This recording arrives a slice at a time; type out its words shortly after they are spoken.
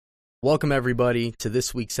Welcome, everybody, to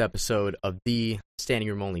this week's episode of the Standing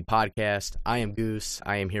Room Only podcast. I am Goose.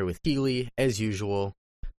 I am here with Healy, as usual.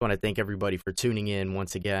 I want to thank everybody for tuning in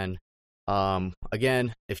once again.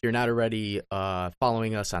 Again, if you're not already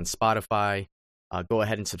following us on Spotify, go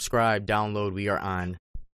ahead and subscribe, download. We are on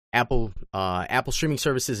Apple streaming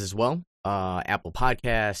services as well, Apple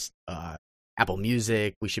Podcast, Apple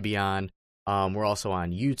Music. We should be on. We're also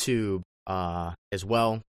on YouTube as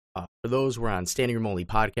well. For those, we're on Standing Room Only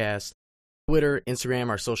Podcast, Twitter, Instagram,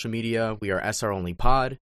 our social media. We are SR Only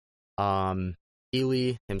Pod.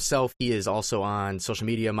 Healy himself, he is also on social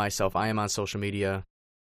media. Myself, I am on social media.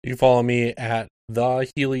 You can follow me at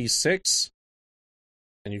the Healy6,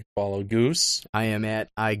 and you can follow Goose. I am at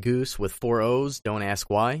iGoose with 4 O's. Don't ask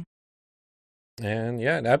why. And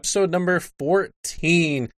yeah, episode number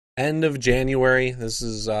 14, end of January. This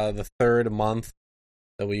is the third month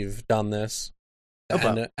that we've done this.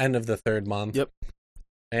 End of the third month. Yep.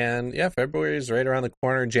 And yeah, February is right around the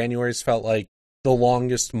corner. January's felt like the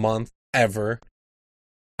longest month ever.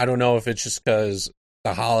 I don't know if it's just because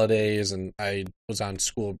the holidays and I was on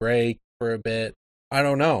school break for a bit. I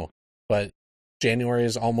don't know. But January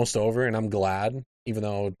is almost over, and I'm glad. Even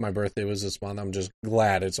though my birthday was this month, I'm just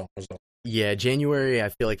glad it's almost over. Yeah, January I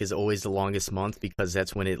feel like is always the longest month because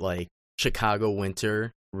that's when Chicago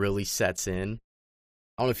winter really sets in.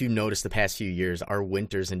 I don't know if you've noticed the past few years, our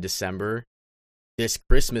winters in December. This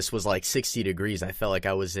Christmas was like 60 degrees. I felt like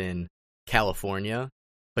I was in California.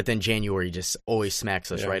 But then January just always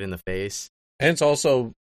smacks us right in the face. And it's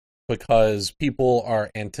also because people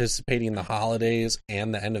are anticipating the holidays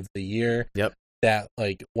and the end of the year. Yep. That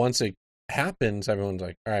once it happens, everyone's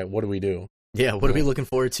like, all right, what do we do? Yeah, what are we looking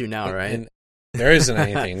forward to now, right? And there isn't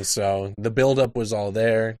anything. So the buildup was all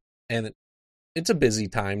there. And it's a busy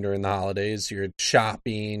time during the holidays. You're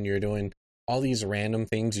shopping, you're doing all these random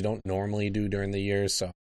things you don't normally do during the year. So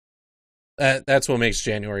that's what makes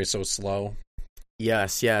January so slow.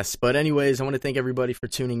 Yes. But anyways, I want to thank everybody for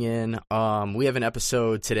tuning in. We have an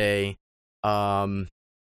episode today. The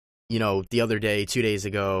other day, 2 days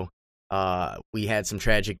ago, we had some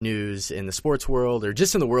tragic news in the sports world, or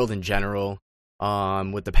just in the world in general,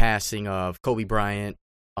 with the passing of Kobe Bryant,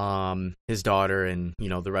 his daughter, and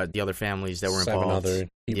the other families that were involved. 7 other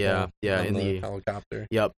people. Yeah, in the helicopter.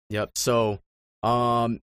 Yep. So,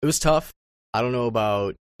 it was tough. I don't know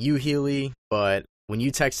about you, Healy, but when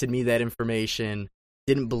you texted me that information,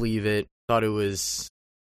 didn't believe it. Thought it was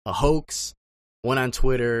a hoax. Went on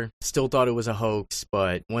Twitter, still thought it was a hoax,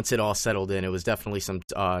 but once it all settled in, it was definitely some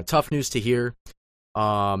tough news to hear. It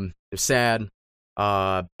was sad,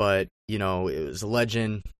 but it was a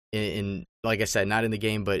legend in like I said, not in the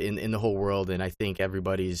game, but in the whole world, and I think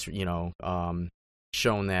everybody's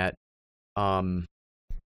shown that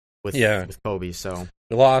with Kobe. So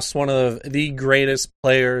we lost one of the greatest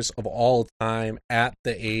players of all time at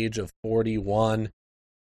the age of 41.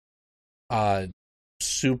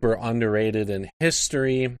 Super underrated in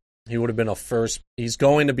history. He would have been he's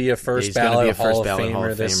going to be a first ballot Hall of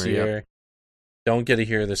Famer this year. Yep. Don't get to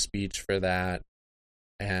hear the speech for that.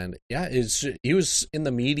 And yeah, he was in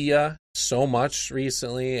the media so much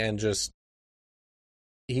recently, and just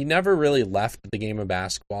he never really left the game of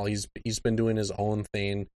basketball. He's been doing his own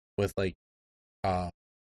thing with he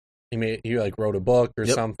wrote a book or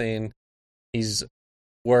something. He's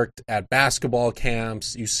worked at basketball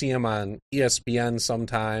camps. You see him on ESPN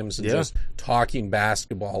sometimes, and just talking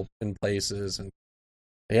basketball in places. And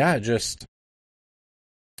yeah, just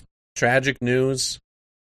tragic news.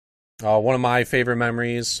 One of my favorite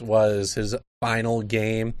memories was his final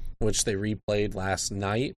game, which they replayed last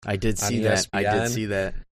night. I did see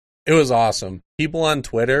that. It was awesome. People on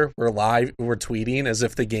Twitter were tweeting as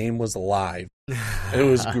if the game was live. It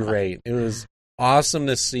was great. It was awesome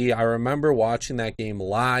to see. I remember watching that game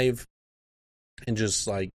live and just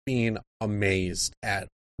being amazed at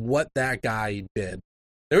what that guy did.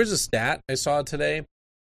 There was a stat I saw today.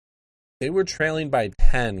 They were trailing by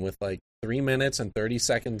 10 with 3 minutes and 30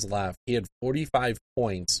 seconds left. He had 45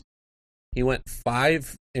 points. He went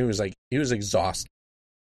 5. It was he was exhausted.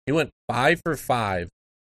 He went 5 for 5,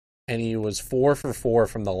 and he was 4 for 4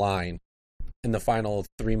 from the line in the final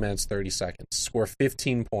 3 minutes, 30 seconds. Score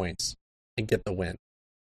 15 points and get the win.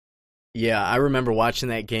 Yeah, I remember watching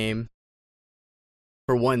that game.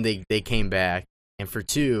 For one, they came back. And for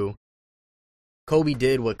two, Kobe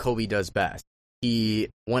did what Kobe does best.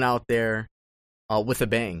 He went out there with a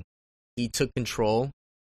bang. He took control.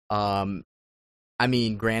 Granted,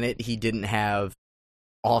 he didn't have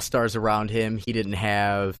all-stars around him. He didn't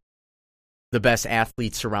have the best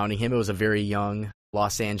athletes surrounding him. It was a very young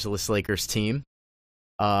Los Angeles Lakers team.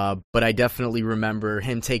 But I definitely remember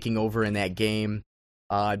him taking over in that game.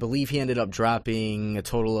 I believe he ended up dropping a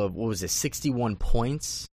total of, 61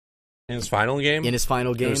 points? In his final game? In his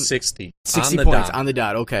final game? It was 60. 60 points on the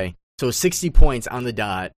dot, okay. So 60 points on the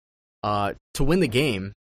dot to win the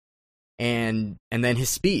game. And then his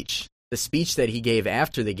speech. The speech that he gave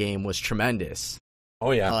after the game was tremendous.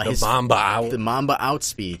 Oh, yeah. The Mamba out. The Mamba out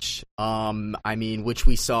speech. Which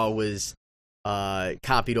we saw was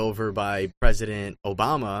copied over by President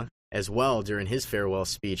Obama as well during his farewell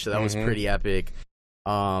speech. So that was pretty epic.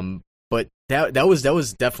 But that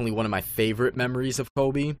was definitely one of my favorite memories of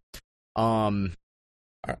Kobe. I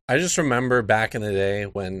just remember back in the day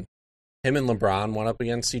when him and LeBron went up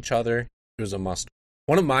against each other. It was a must.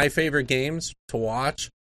 One of my favorite games to watch.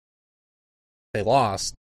 They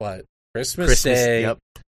lost, but Christmas Day, yep.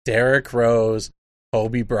 Derrick Rose,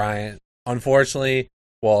 Kobe Bryant. Unfortunately,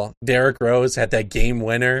 Derrick Rose had that game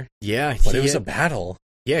winner. Yeah, but it was a battle.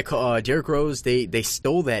 Yeah, Derrick Rose, they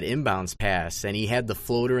stole that inbounds pass, and he had the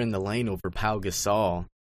floater in the lane over Pau Gasol.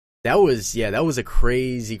 That was a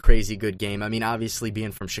crazy, crazy good game. I mean, obviously,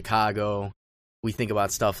 being from Chicago, we think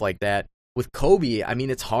about stuff like that. With Kobe, I mean,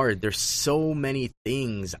 it's hard. There's so many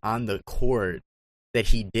things on the court that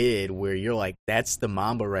he did where you're like, that's the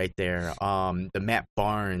Mamba right there. The Matt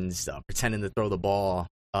Barnes pretending to throw the ball,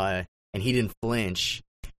 and he didn't flinch.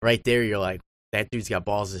 Right there, you're like, that dude's got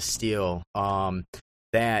balls of steel.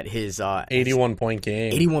 That his 81-point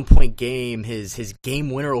game. 81-point game, his game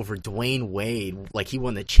winner over Dwayne Wade, like he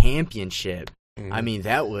won the championship. Mm-hmm. I mean,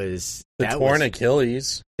 that was torn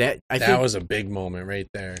Achilles. That was a big moment right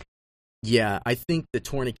there. Yeah, I think the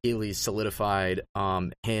torn Achilles solidified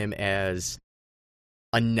him as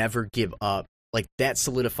a never give up. Like that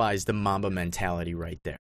solidifies the Mamba mentality right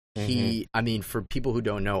there. Mm-hmm. For people who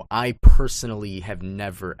don't know, I personally have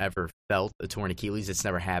never ever felt a torn Achilles. It's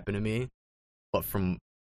never happened to me. But from,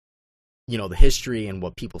 the history and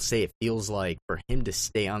what people say, it feels like for him to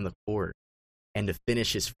stay on the court and to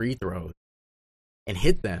finish his free throws and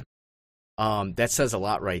hit them, that says a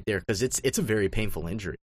lot right there because it's a very painful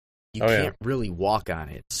injury. You can't really walk on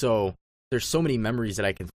it. So there's so many memories that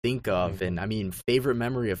I can think of. Mm-hmm. And, favorite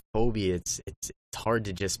memory of Kobe, it's hard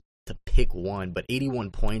to just to pick one. But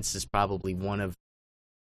 81 points is probably will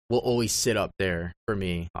always sit up there for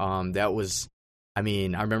me. That was... I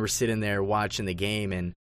remember sitting there watching the game,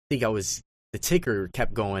 and I think the ticker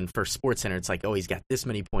kept going for SportsCenter. It's like, oh, he's got this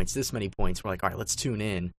many points. We're like, all right, let's tune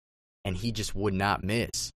in. And he just would not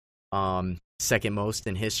miss. Second most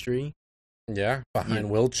in history. Yeah, behind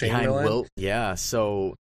Wilt Chamberlain. Yeah,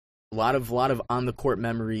 so a lot of on-the-court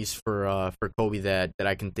memories for Kobe that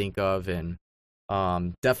I can think of, and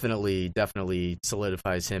definitely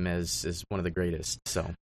solidifies him as one of the greatest.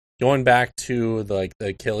 So going back to the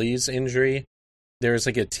Achilles injury, there's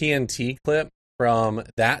like a TNT clip from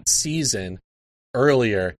that season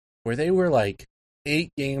earlier where they were like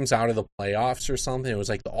 8 games out of the playoffs or something. It was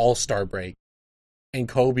like the All-Star break. And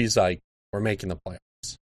Kobe's like, we're making the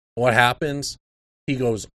playoffs. What happens? He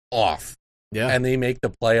goes off. Yeah. And they make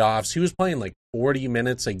the playoffs. He was playing like 40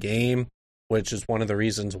 minutes a game, which is one of the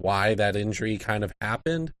reasons why that injury kind of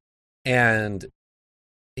happened. And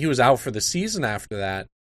he was out for the season after that.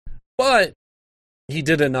 But he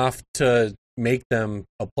did enough to make them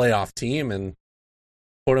a playoff team and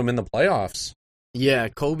put them in the playoffs. Yeah,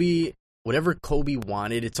 Kobe, whatever Kobe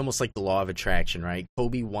wanted, it's almost like the law of attraction, right?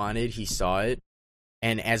 Kobe wanted, he saw it,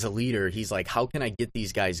 and as a leader, he's like, how can I get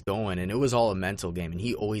these guys going? And it was all a mental game, and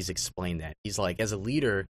he always explained that. He's like, as a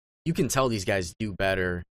leader, you can tell these guys do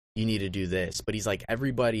better, you need to do this. But he's like,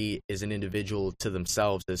 everybody is an individual to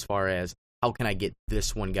themselves as far as, how can I get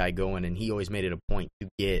this one guy going? And he always made it a point to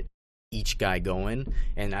get each guy going.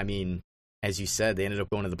 And as you said, they ended up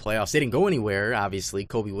going to the playoffs. They didn't go anywhere, obviously.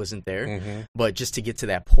 Kobe wasn't there. Mm-hmm. But just to get to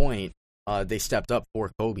that point, they stepped up for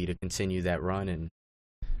Kobe to continue that run. And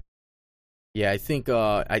yeah, I think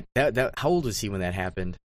how old was he when that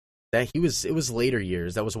happened? It was later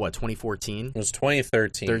years. That was what, 2014? It was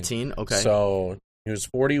 2013. 13? Okay. So he was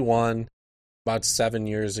 41 about 7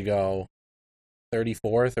 years ago.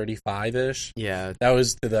 34, 35-ish. Yeah. That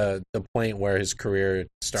was the point where his career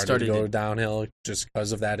started to go downhill just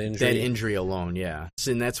because of that injury. That injury alone, yeah.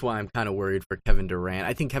 And that's why I'm kind of worried for Kevin Durant.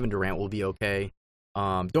 I think Kevin Durant will be okay.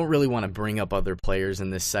 Don't really want to bring up other players in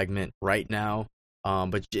this segment right now,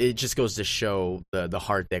 but it just goes to show the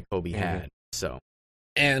heart that Kobe had. So,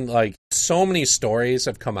 and like so many stories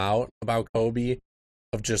have come out about Kobe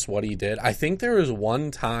of just what he did. I think there was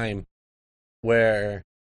one time where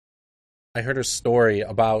I heard a story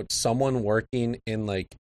about someone working in like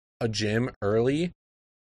a gym early,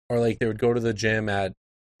 or like they would go to the gym at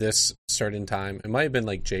this certain time. It might have been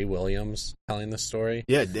like Jay Williams telling the story.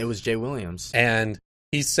 Yeah, it was Jay Williams. And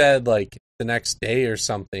he said like the next day or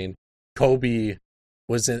something, Kobe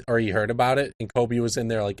was in, or he heard about it, and Kobe was in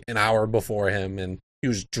there like an hour before him, and he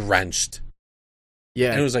was drenched.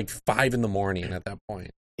 Yeah, and it was like 5 a.m. at that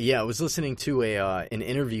point. Yeah, I was listening to an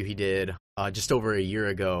interview he did just over a year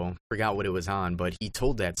ago. Forgot what it was on, but he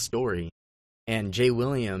told that story. And Jay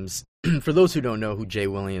Williams, for those who don't know who Jay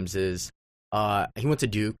Williams is, he went to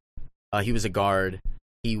Duke. He was a guard.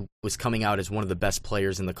 He was coming out as one of the best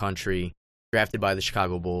players in the country, drafted by the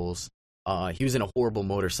Chicago Bulls. He was in a horrible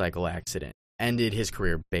motorcycle accident. Ended his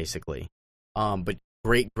career, basically. But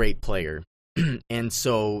great player. And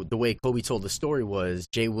so the way Kobe told the story was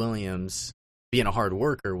Jay Williams, being a hard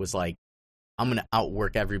worker, was like, I'm going to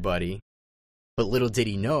outwork everybody. But little did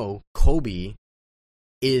he know, Kobe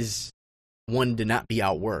is one to not be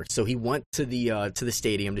outworked. So he went to the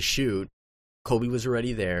stadium to shoot. Kobe was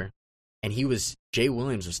already there. And Jay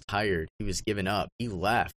Williams was tired. He was giving up. He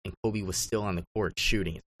left, and Kobe was still on the court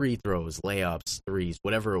shooting. Free throws, layups, threes,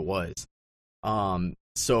 whatever it was.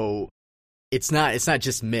 So it's not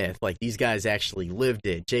just myth. Like, these guys actually lived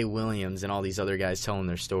it. Jay Williams and all these other guys telling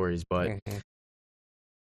their stories. But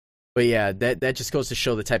yeah, that just goes to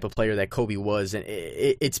show the type of player that Kobe was. And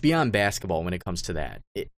it's beyond basketball when it comes to that.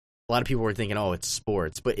 A lot of people were thinking, oh, it's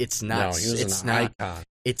sports, but it's not. No, he was an icon.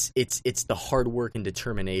 It's the hard work and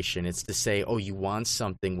determination. It's to say, oh, you want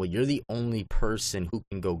something. Well, you're the only person who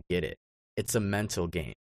can go get it. It's a mental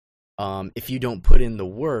game. If you don't put in the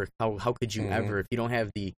work, how could you ever? If you don't have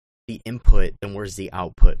the input, then where's the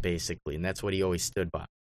output, basically? And that's what he always stood by.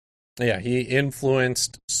 Yeah, he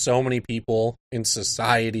influenced so many people in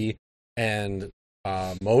society and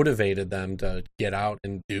motivated them to get out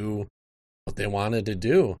and do what they wanted to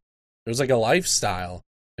do. It was like a lifestyle,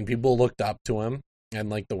 and people looked up to him and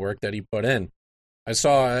like the work that he put in. I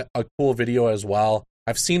saw a cool video as well.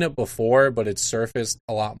 I've seen it before, but it surfaced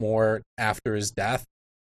a lot more after his death,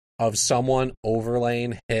 of someone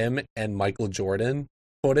overlaying him and Michael Jordan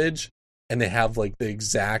footage, and they have like the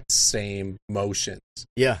exact same motions.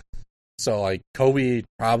 Yeah. So like Kobe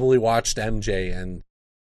probably watched MJ and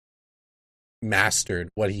mastered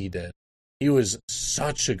what he did. He was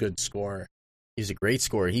such a good scorer. He's a great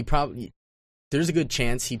scorer. There's a good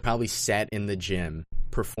chance he probably sat in the gym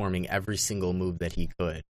performing every single move that he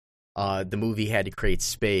could. The move he had to create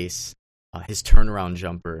space, his turnaround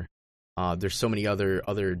jumper. There's so many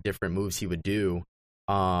other different moves he would do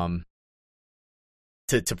to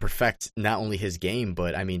perfect not only his game,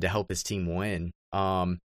 but I mean to help his team win.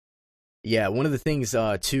 Yeah, one of the things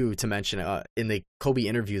too to mention in the Kobe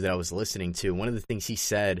interview that I was listening to, one of the things he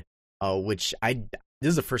said, this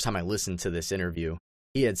is the first time I listened to this interview.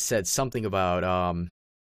 He had said something about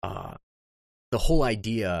the whole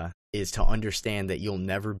idea is to understand that you'll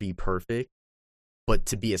never be perfect, but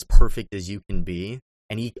to be as perfect as you can be.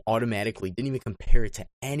 And he automatically didn't even compare it to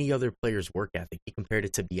any other player's work ethic. He compared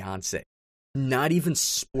it to Beyonce. Not even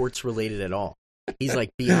sports related at all. He's like,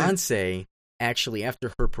 Beyonce actually,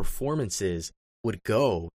 after her performances, would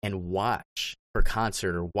go and watch her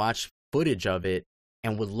concert or watch footage of it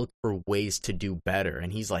and would look for ways to do better.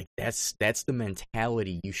 And he's like, that's the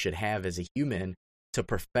mentality you should have as a human to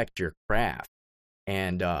perfect your craft.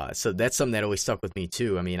 And so that's something that always stuck with me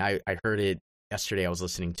too. I mean, I heard it yesterday. I was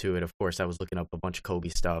listening to it. Of course, I was looking up a bunch of Kobe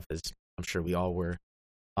stuff, as I'm sure we all were.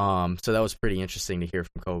 So that was pretty interesting to hear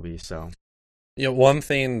from Kobe. So, yeah, one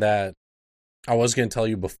thing that I was going to tell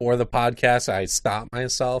you before the podcast, I stopped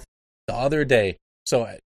myself the other day. So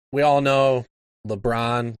we all know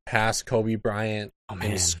LeBron passed Kobe Bryant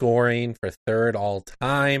in scoring for third all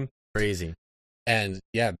time. Crazy. And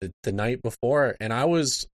yeah, the night before, and I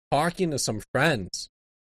was talking to some friends,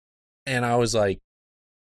 and I was like,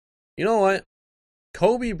 you know what?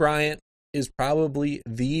 Kobe Bryant is probably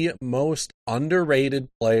the most underrated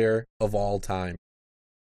player of all time,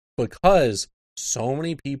 because so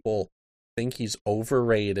many people think he's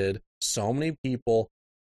overrated. So many people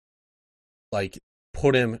like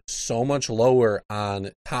put him so much lower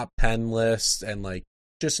on top 10 lists, and like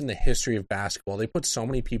just in the history of basketball, they put so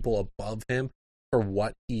many people above him for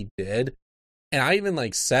what he did. And I even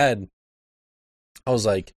like said, I was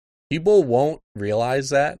like, people won't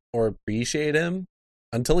realize that or appreciate him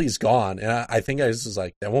until he's gone. And I think I was just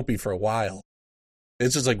like, that won't be for a while.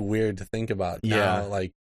 It's just like weird to think about. Yeah. Now,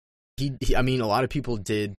 like he I mean, a lot of people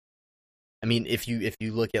did. I mean, if you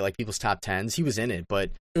look at like people's top 10s, he was in it, but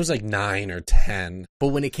it was like 9 or 10. But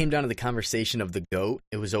when it came down to the conversation of the GOAT,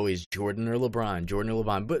 it was always Jordan or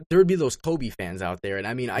LeBron. But there would be those Kobe fans out there. And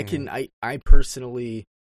I mean, I personally,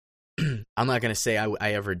 I'm not going to say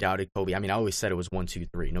I ever doubted Kobe. I mean, I always said it was 1, 2,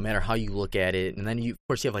 3, no matter how you look at it. And then of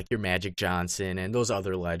course you have like your Magic Johnson and those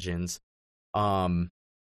other legends.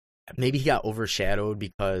 maybe he got overshadowed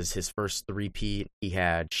because his first three-peat, he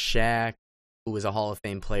had Shaq, who was a Hall of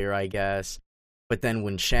Fame player, I guess. But then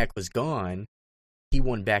when Shaq was gone, he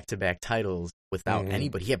won back-to-back titles without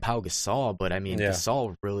anybody. He had Pau Gasol, but I mean,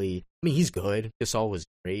 Gasol really, I mean, he's good. Gasol was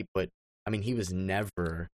great, but I mean, he was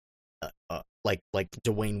never like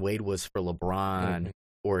Dwayne Wade was for LeBron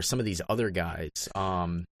or some of these other guys.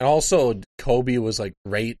 And also, Kobe was like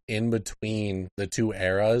right in between the two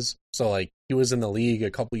eras. So like he was in the league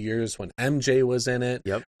a couple years when MJ was in it.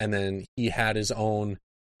 Yep. And then he had his own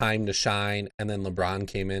time to shine. And then LeBron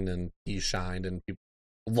came in and he shined and people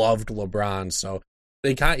loved LeBron. So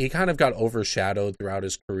he kind of got overshadowed throughout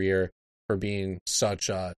his career for being such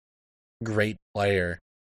a great player.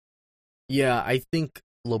 Yeah, I think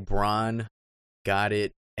LeBron got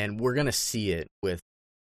it, and we're gonna see it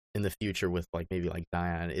in the future with maybe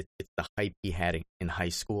Zion. It's the hype he had in high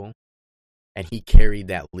school, and he carried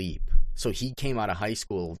that leap. So he came out of high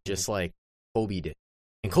school just like Kobe did,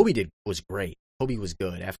 and Kobe was great. Kobe was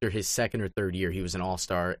good. After his second or third year, he was an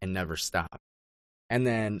all-star and never stopped. And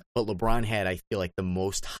then, but LeBron had, I feel like, the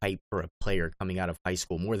most hype for a player coming out of high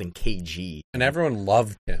school, more than KG. And everyone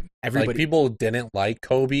loved him. Everybody, people didn't like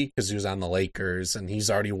Kobe because he was on the Lakers and he's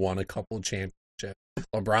already won a couple championships.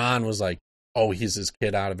 LeBron was like, oh, he's this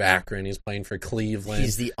kid out of Akron. He's playing for Cleveland.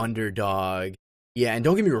 He's the underdog. Yeah, and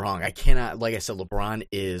don't get me wrong. I cannot, like I said, LeBron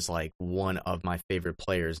is one of my favorite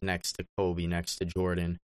players next to Kobe, next to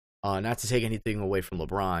Jordan. Not to take anything away from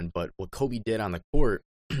LeBron, but what Kobe did on the court,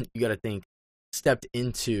 you got to think, stepped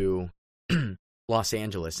into Los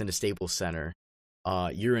Angeles, into Staples Center.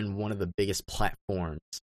 You're in one of the biggest platforms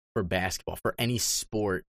for basketball, for any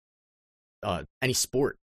sport in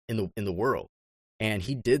the world. And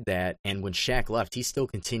he did that, and when Shaq left, he still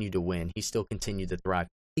continued to win. He still continued to thrive.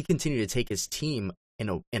 He continued to take his team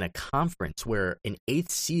in a conference where an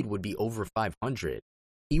 8th seed would be over 500.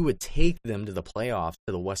 He would take them to the playoffs,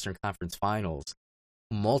 to the Western Conference Finals,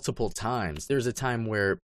 multiple times. There's a time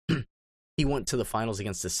where he went to the finals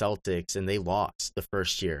against the Celtics, and they lost the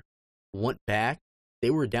first year. Went back, they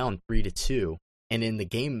were down 3-2, and in the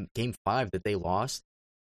game 5 that they lost,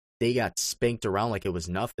 they got spanked around like it was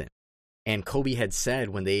nothing. And Kobe had said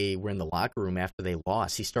when they were in the locker room after they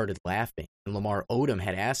lost, he started laughing. And Lamar Odom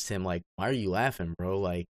had asked him, why are you laughing,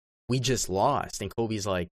 bro? We just lost. And Kobe's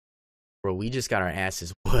like, bro, we just got our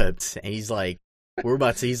asses whooped. And he's like,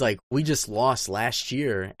 we just lost last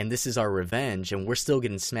year, and this is our revenge, and we're still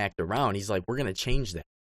getting smacked around. He's like, we're going to change that.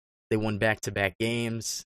 They won back-to-back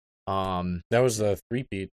games. That was the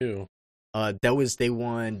 3-peat, too. That was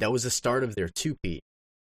the start of their 2-peat.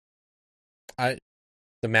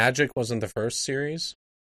 The Magic wasn't the first series.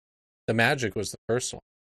 The Magic was the first one.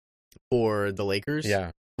 For the Lakers?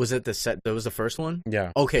 Yeah. Was it that was the first one?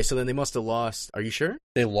 Yeah. Okay, so then they must have lost. Are you sure?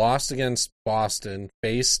 They lost against Boston,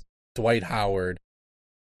 faced Dwight Howard,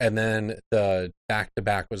 and then the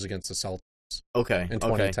back-to-back was against the Celtics. Okay. In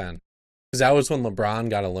 2010. Because that was when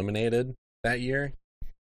LeBron got eliminated that year.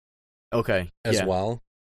 Okay. As well.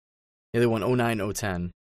 Yeah, they won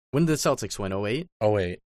 09-010. When did the Celtics win? 08?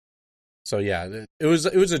 08. So yeah, it was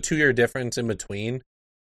a 2-year difference in between.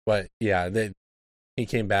 But yeah, he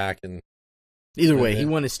came back and either way, he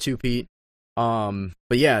won his 2-peat.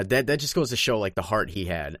 But yeah, that just goes to show the heart he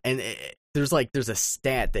had. And there's a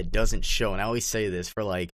stat that doesn't show, and I always say this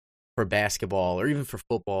for basketball or even for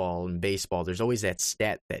football and baseball, there's always that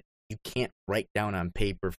stat that you can't write down on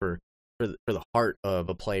paper for the heart of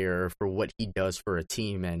a player, for what he does for a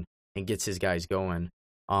team and gets his guys going.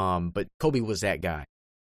 But Kobe was that guy.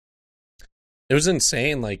 It was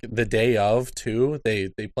insane. The day of too, they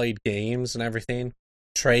played games and everything.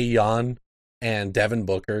 Trae Young and Devin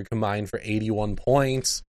Booker combined for 81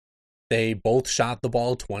 points. They both shot the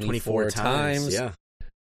ball 24 times.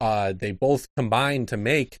 Yeah. They both combined to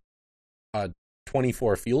make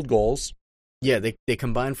 24 field goals. Yeah, they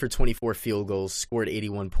combined for 24 field goals, scored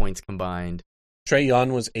 81 points combined. Trae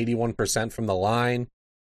Young was 81% from the line.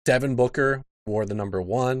 Devin Booker wore the number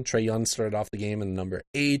 1. Trae Young started off the game in the number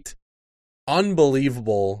 8.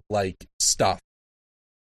 Unbelievable stuff.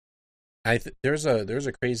 There's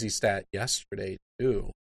a crazy stat yesterday too.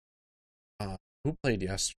 Who played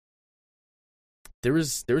yesterday? There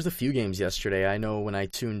was a few games yesterday. I know when I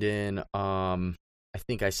tuned in, I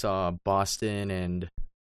think I saw Boston and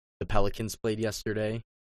the Pelicans played yesterday.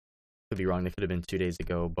 Could be wrong. They could have been 2 days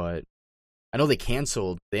ago, but I know they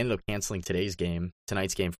ended up canceling tonight's game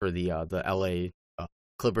for the LA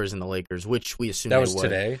Clippers and the Lakers, which we assumed that was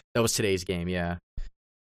today. That was today's game, yeah.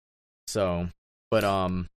 So, but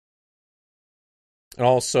and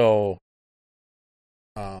also,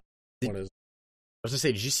 what is? I was gonna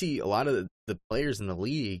say, did you see a lot of the players in the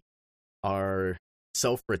league are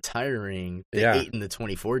self-retiring the 8 and the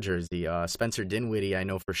 24 jersey. Spencer Dinwiddie, I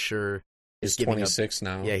know for sure, is 26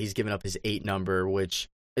 now. Yeah, he's given up his 8 number, which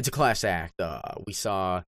it's a class act. We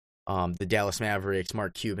saw the Dallas Mavericks,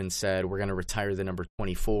 Mark Cuban said, we're going to retire the number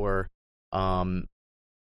 24. I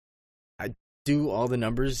do all the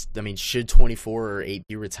numbers. I mean, should 24 or 8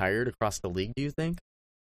 be retired across the league, do you think?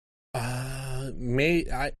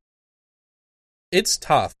 It's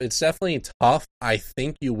tough. It's definitely tough. I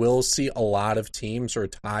think you will see a lot of teams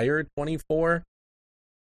retire 24.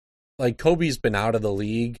 Like, Kobe's been out of the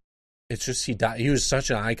league. It's just he died. He was such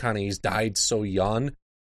an icon, and he's died so young.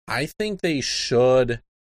 I think they should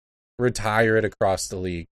retire it across the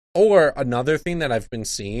league. Or another thing that I've been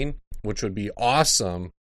seeing, which would be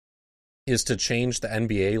awesome, is to change the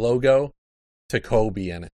NBA logo to Kobe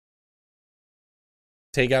in it.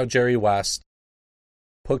 Take out Jerry West,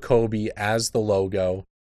 put Kobe as the logo,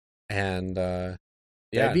 and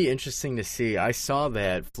That'd be interesting to see. I saw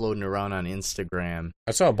that floating around on Instagram.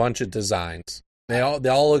 I saw a bunch of designs. They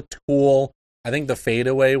all looked cool. I think the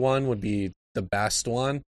fadeaway one would be the best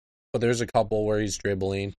one, but there's a couple where he's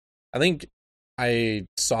dribbling. I think I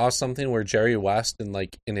saw something where Jerry West, in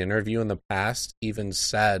like an interview in the past, even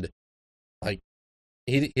said like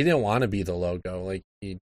he didn't want to be the logo. Like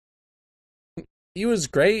he was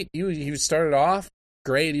great. He started off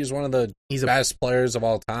great. He's one of the best players of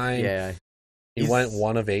all time. Yeah. He went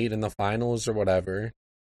 1 of 8 in the finals or whatever.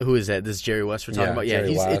 Who is that? This is Jerry West we're talking about? Yeah,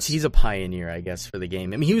 he's a pioneer, I guess, for the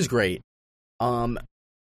game. I mean, he was great. Don't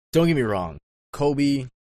get me wrong. Kobe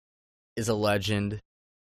is a legend.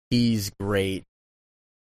 He's great.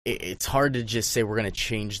 It's hard to just say we're going to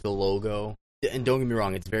change the logo. And don't get me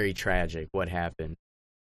wrong, it's very tragic what happened.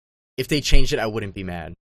 If they changed it, I wouldn't be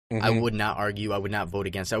mad. Mm-hmm. I would not argue. I would not vote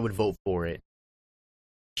against it. I would vote for it.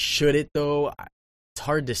 Should it, though? It's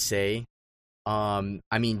hard to say. I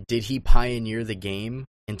mean, did he pioneer the game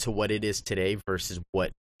into what it is today versus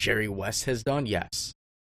what Jerry West has done? Yes,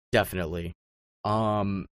 definitely.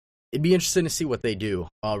 It'd be interesting to see what they do.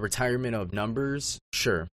 Retirement of numbers,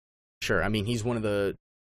 sure. I mean, he's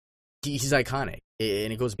he's iconic,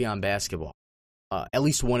 and it goes beyond basketball. At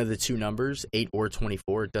least one of the 2 numbers, 8 or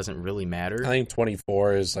 24, it doesn't really matter. I think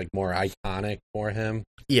 24 is like more iconic for him.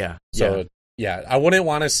 Yeah. So yeah, I wouldn't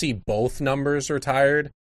want to see both numbers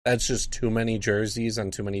retired. That's just too many jerseys on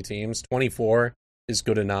too many teams. 24 is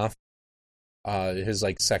good enough. His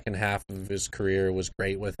like second half of his career was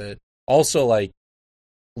great with it. Also, like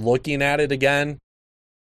looking at it again,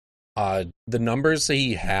 the numbers that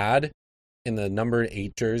he had in the number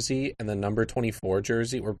 8 jersey and the number 24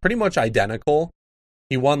 jersey were pretty much identical.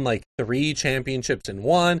 He won like 3 championships in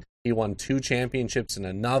one. He won 2 championships in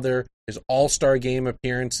another. His All-Star game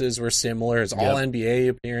appearances were similar. His All-NBA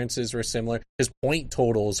appearances were similar. His point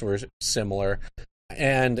totals were similar.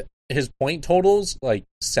 And his point totals, like,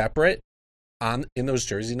 separate in those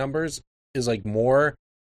jersey numbers is, like, more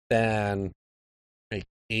than, like,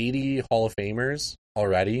 80 Hall of Famers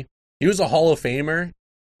already. He was a Hall of Famer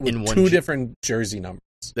with in 2 different jersey numbers.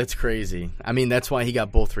 That's crazy. I mean, that's why he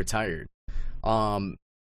got both retired.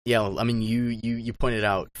 Yeah, I mean, you pointed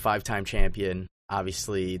out 5-time champion,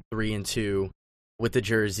 obviously 3 and 2 with the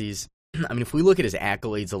jerseys. I mean, if we look at his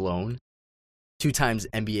accolades alone, 2 times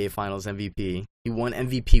NBA Finals MVP. He won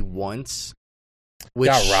MVP once. Which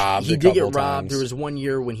got robbed. He did get robbed. Times. There was one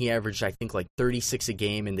year when he averaged, I think, like 36 a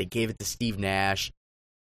game, and they gave it to Steve Nash.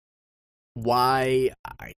 Why?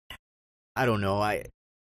 I don't know. I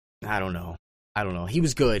don't know. He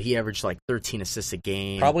was good. He averaged like 13 assists a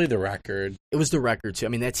game. Probably the record. It was the record, too. I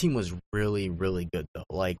mean, that team was really, really good, though.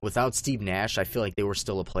 Like, without Steve Nash, I feel like they were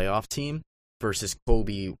still a playoff team versus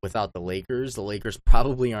Kobe without the Lakers. The Lakers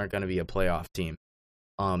probably aren't going to be a playoff team.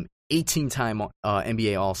 18-time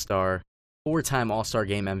NBA All-Star, 4-time All-Star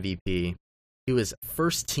Game MVP. He was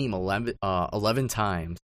first team 11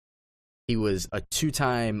 times. He was a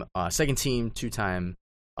 2-time second team, 2-time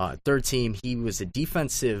third team. He was a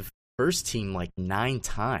defensive first team like 9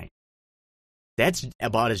 times. That's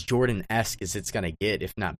about as Jordan-esque as it's gonna get,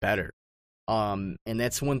 if not better. And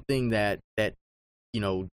that's one thing that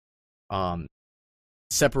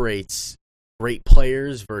separates great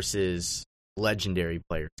players versus legendary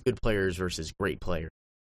players, good players versus great players.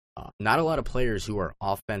 Not a lot of players who are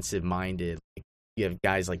offensive minded. Like, you have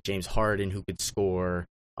guys like James Harden who could score,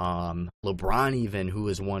 LeBron even, who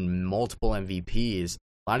has won multiple MVPs.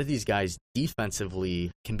 A lot of these guys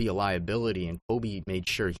defensively can be a liability, and Kobe made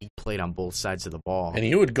sure he played on both sides of the ball. And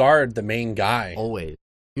he would guard the main guy. Always.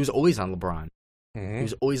 He was always on LeBron. Mm-hmm. He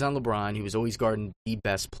was always on LeBron. He was always guarding the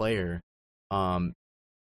best player. Did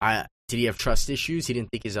he have trust issues? He didn't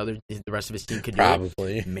think the rest of his team could do it?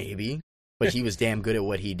 Probably. Maybe. But he was damn good at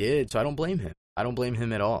what he did, so I don't blame him. I don't blame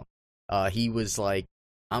him at all. He was like,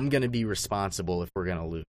 I'm going to be responsible if we're going to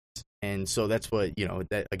lose. And so that's what,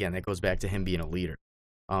 that goes back to him being a leader.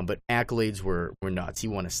 But accolades were nuts. He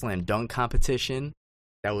won a slam dunk competition.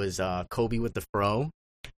 That was Kobe with the fro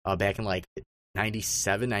back in like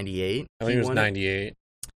 97, 98. I think it was 98.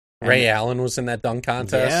 Ray Allen was in that dunk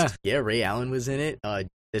contest. Yeah, Ray Allen was in it.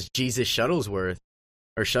 As Jesus Shuttleworth,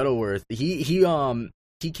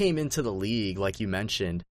 he came into the league, like you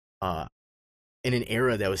mentioned, in an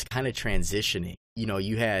era that was kind of transitioning.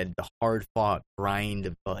 You had the hard-fought grind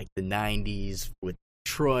of like the 90s with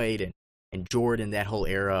Detroit and Jordan, that whole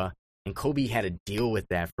era. And Kobe had to deal with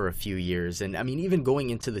that for a few years. And, I mean, even going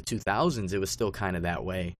into the 2000s, it was still kind of that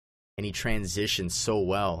way. And he transitioned so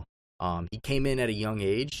well. He came in at a young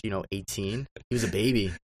age, 18. He was a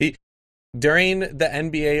baby. During the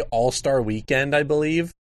NBA All-Star Weekend, I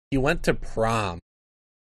believe, he went to prom.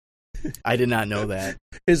 I did not know that.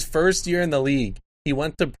 His first year in the league, he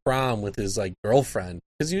went to prom with his girlfriend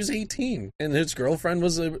because he was 18 and his girlfriend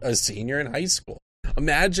was a senior in high school.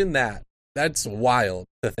 Imagine that. That's wild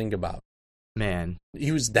to think about. Man,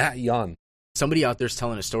 he was that young. Somebody out there's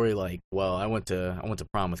telling a story like, well, I went to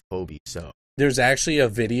prom with Kobe. So there's actually a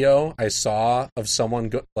video I saw of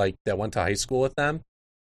someone that went to high school with them,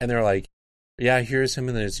 and they're like, yeah, here's him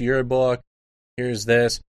in his yearbook. Here's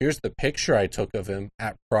this. Here's the picture I took of him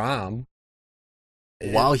at prom.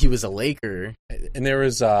 While he was a Laker. And there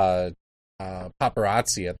was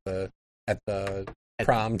paparazzi at the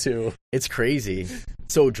prom too. It's crazy.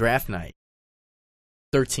 So draft night,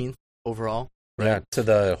 13th overall. Right? Yeah, to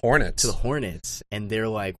the Hornets. And they're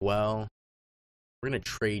like, well, we're going to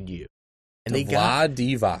trade you. And they got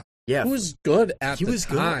Divac. Yeah. Who was good at the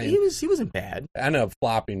time. Good. He wasn't bad. Ended up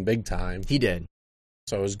flopping big time. He did.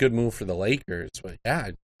 So it was a good move for the Lakers. But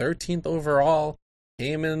yeah, 13th overall,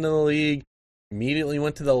 came into the league, immediately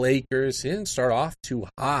went to the Lakers. He didn't start off too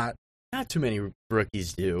hot. Not too many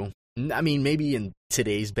rookies do. I mean, maybe in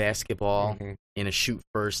today's basketball, in a shoot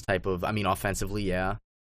first type of, offensively, yeah.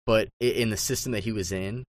 But in the system that he was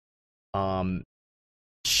in,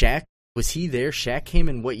 Shaq, was he there? Shaq came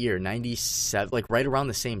in what year? 97, like right around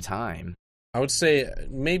the same time. I would say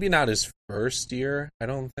maybe not his first year, I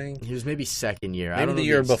don't think. He was maybe second year. Maybe the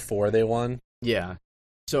year before they won. Yeah.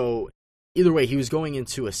 So either way, he was going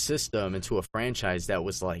into a system, into a franchise that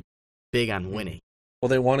was like big on winning. Well,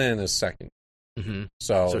 they won it in his second. Mm-hmm.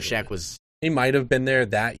 So Shaq was... He might have been there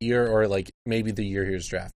that year or like maybe the year he was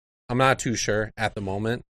drafted. I'm not too sure at the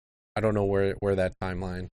moment. I don't know where that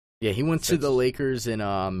timeline. Yeah, he went to the Lakers in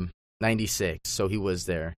 96, so he was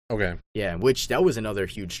there. Okay. Yeah, which that was another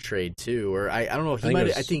huge trade too. Or I don't know.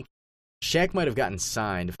 I think Shaq might have gotten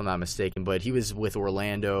signed, if I'm not mistaken, but he was with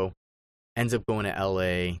Orlando, ends up going to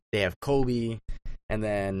LA. They have Kobe, and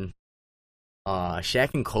then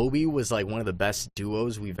Shaq and Kobe was like one of the best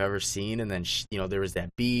duos we've ever seen. And then there was that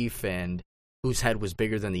beef and whose head was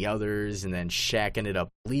bigger than the others. And then Shaq ended up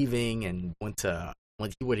leaving and where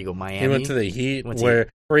did he go? Miami. He went to the Heat, where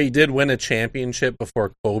he did win a championship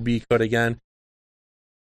before Kobe could again.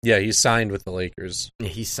 Yeah, he signed with the Lakers. Yeah,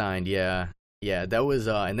 he signed. Yeah. That was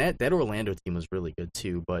and that Orlando team was really good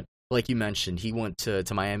too. But like you mentioned, he went to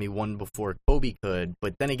Miami one before Kobe could.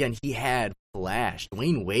 But then again, he had flash.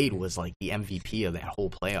 Dwayne Wade was like the MVP of that whole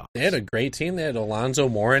playoff. They had a great team. They had Alonzo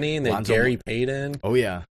Mourning. They had Gary Payton. Oh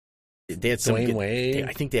yeah. They had Dwayne Wade.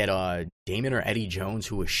 I think they had Damon or Eddie Jones,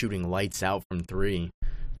 who was shooting lights out from three.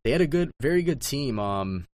 They had a very good team.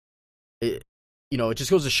 It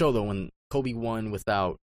just goes to show though, when Kobe won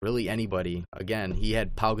without really anybody. Again, he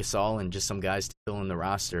had Pau Gasol and just some guys to fill in the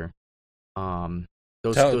roster.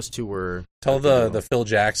 Those two were... Tell the Phil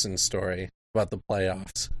Jackson story about the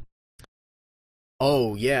playoffs.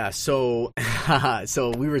 Oh, yeah. So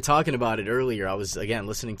we were talking about it earlier. I was, again,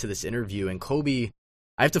 listening to this interview, and Kobe...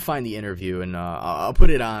 I have to find the interview, and I'll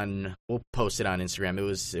put it on... We'll post it on Instagram.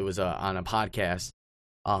 It was on a podcast.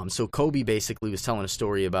 So Kobe basically was telling a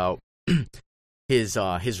story about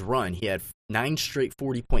his run. He had 9 straight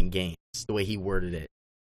 40-point games, the way he worded it.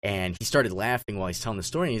 And he started laughing while he's telling the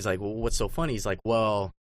story. And he's like, well, what's so funny? He's like,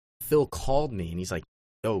 well, Phil called me. And he's like,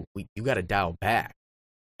 yo, you got to dial back.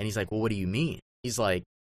 And he's like, well, what do you mean? He's like,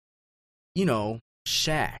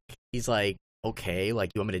 Shaq. He's like, okay,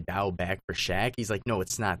 like, you want me to dial back for Shaq? He's like, no,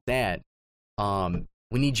 it's not that.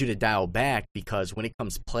 We need you to dial back because when it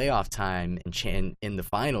comes playoff time in the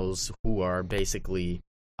finals, who are basically,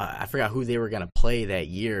 I forgot who they were going to play that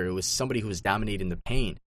year. It was somebody who was dominating the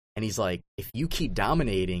paint. And he's like, if you keep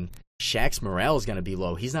dominating, Shaq's morale is going to be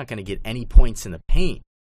low. He's not going to get any points in the paint.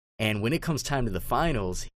 And when it comes time to the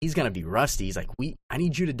finals, he's going to be rusty. He's like, I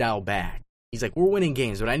need you to dial back. He's like, we're winning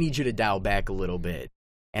games, but I need you to dial back a little bit.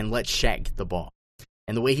 and let Shaq get the ball.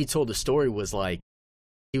 And the way he told the story was like,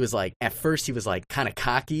 he was like, at first he was like kind of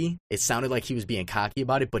cocky. It sounded like he was being cocky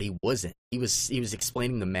about it, but he wasn't. He was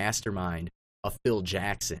explaining the mastermind of Phil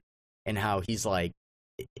Jackson and how he's like,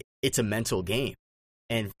 it's a mental game.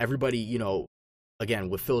 And everybody, you know, again,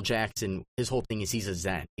 with Phil Jackson, his whole thing is he's a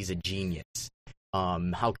zen. He's a genius.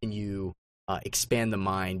 How can you expand the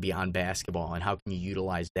mind beyond basketball, and how can you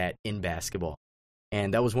utilize that in basketball?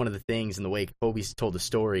 And that was one of the things in the way Kobe told the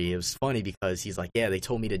story. It was funny because he's like, yeah, they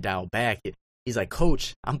told me to dial back. He's like,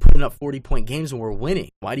 Coach, I'm putting up 40-point games and we're winning.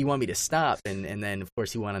 Why do you want me to stop? And then, of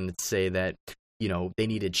course, he went on to say that, you know, they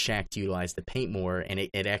needed Shaq to utilize the paint more, and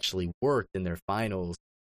it actually worked in their finals.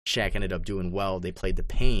 Shaq ended up doing well. They played the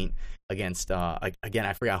paint against, again,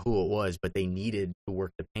 I forgot who it was, but they needed to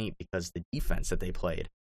work the paint because of the defense that they played.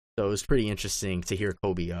 So it was pretty interesting to hear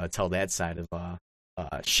Kobe tell that side of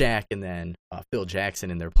Shaq and then Phil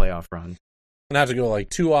Jackson in their playoff run. Not to go like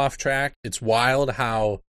too off track, it's wild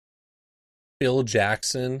how Phil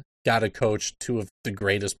Jackson got to coach two of the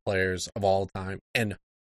greatest players of all time and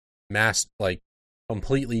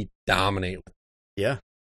completely dominate. Yeah.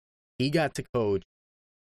 He got to coach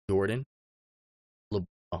Jordan.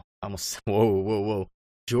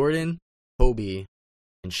 Jordan, Kobe,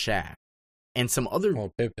 and Shaq. And some other...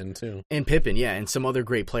 Oh, Pippen, too. And Pippen, yeah. And some other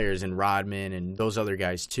great players, and Rodman, and those other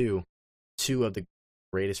guys, too. Two of the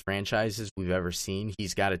greatest franchises we've ever seen.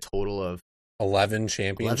 He's got a total of... 11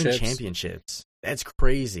 championships. 11 championships. That's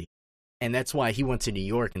crazy. And that's why he went to New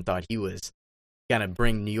York and thought he was going to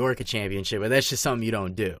bring New York a championship. But that's just something you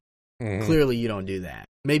don't do. Mm-hmm. Clearly, you don't do that.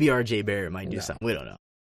 Maybe R.J. Barrett might do something. We don't know.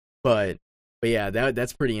 But yeah,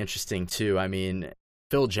 that's pretty interesting, too. I mean...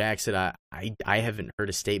 Phil Jackson, I haven't heard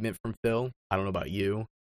a statement from Phil. I don't know about you.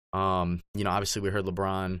 You know, obviously we heard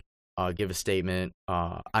LeBron give a statement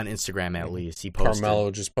on Instagram at least. He posted.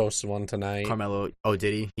 Carmelo just posted one tonight. Carmelo, oh,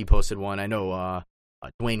 did he? He posted one. I know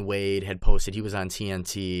Dwayne Wade had posted. He was on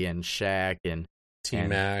TNT, and Shaq and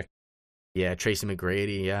T-Mac. Yeah, Tracy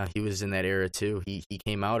McGrady. Yeah, he was in that era too. He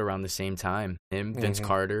came out around the same time. Him, Vince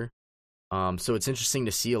Carter. So it's interesting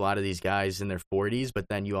to see a lot of these guys in their 40s, but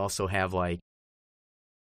then you also have like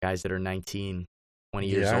guys that are 19, 20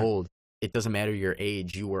 years old. It doesn't matter your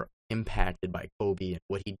age. You were impacted by Kobe and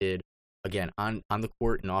what he did, again, on the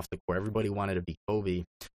court and off the court. Everybody wanted to be Kobe.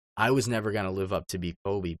 I was never going to live up to be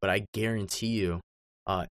Kobe, but I guarantee you,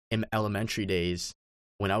 in elementary days,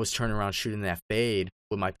 when I was turning around shooting that fade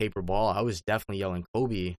with my paper ball, I was definitely yelling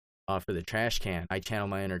Kobe for the trash can. I channeled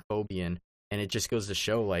my inner Kobe, and it just goes to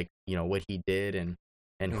show, like, you know, what he did and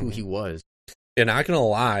who he was. And not going to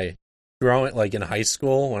lie, growing like in high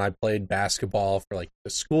school when I played basketball for like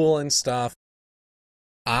the school and stuff,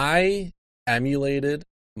 I emulated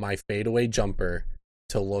my fadeaway jumper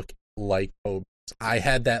to look like Kobe's. I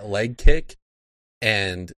had that leg kick,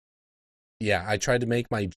 and yeah, I tried to make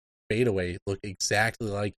my fadeaway look exactly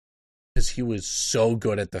like, because he was so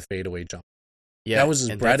good at the fadeaway jump. Yeah, that was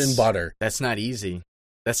his bread and butter. That's not easy.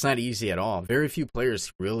 That's not easy at all. Very few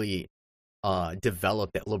players really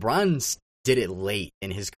developed it. LeBron did it late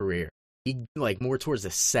in his career. He, like, more towards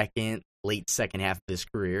the late second half of his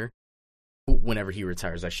career, whenever he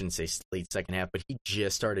retires. I shouldn't say late second half, but he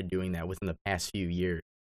just started doing that within the past few years.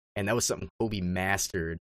 And that was something Kobe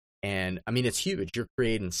mastered. And, I mean, it's huge. You're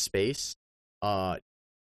creating space. Dirk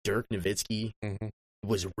Nowitzki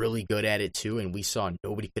was really good at it, too, and we saw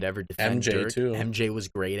nobody could ever defend MJ, Dirk. too. MJ was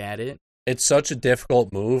great at it. It's such a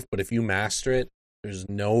difficult move, but if you master it, there's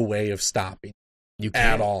no way of stopping you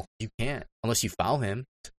can't. At all. You can't, unless you foul him.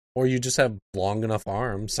 Or you just have long enough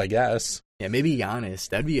arms, I guess. Yeah, maybe Giannis.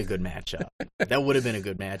 That'd be a good matchup. That would have been a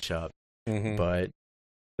good matchup. But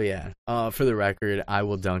yeah, for the record, I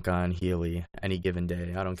will dunk on Healy any given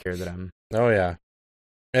day. I don't care that I'm... Oh, yeah.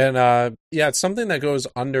 And, yeah, it's something that goes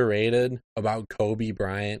underrated about Kobe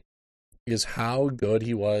Bryant is how good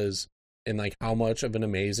he was and, like, how much of an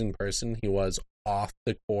amazing person he was off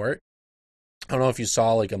the court. I don't know if you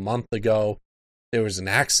saw, like, a month ago, there was an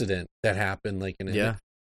accident that happened, like,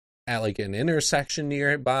 at like an intersection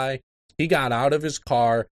nearby. He got out of his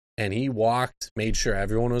car and he walked, made sure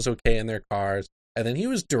everyone was okay in their cars, and then he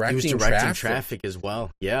was directing traffic as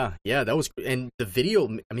well. Yeah, that was, and the video,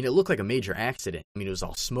 I mean, it looked like a major accident. I mean, it was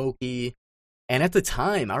all smoky, and at the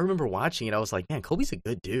time, I remember watching it, I was like, man, Kobe's a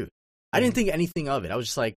good dude. I didn't think anything of it. I was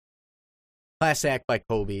just like, class act by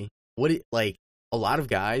Kobe. Like, a lot of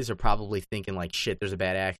guys are probably thinking like, shit, there's a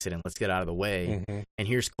bad accident, let's get out of the way. And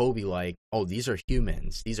here's Kobe like, oh, these are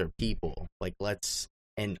humans, these are people, like, let's...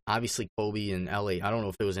 And obviously Kobe in LA, I don't know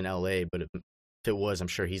if it was in LA, but if it was, I'm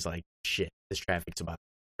sure he's like, shit, this traffic's about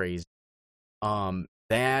crazy.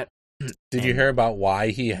 Did you hear about why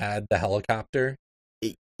he had the helicopter?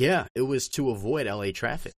 Yeah, it was to avoid LA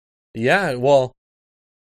traffic. Yeah, well,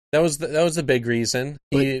 that was the big reason.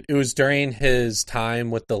 It was during his time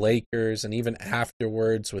with the Lakers, and even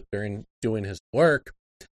afterwards, during doing his work,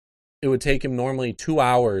 it would take him normally 2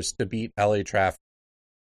 hours to beat LA traffic.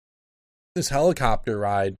 This helicopter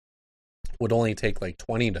ride would only take like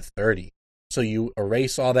 20 to 30. So you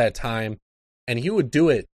erase all that time, and he would do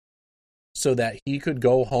it so that he could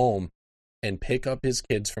go home and pick up his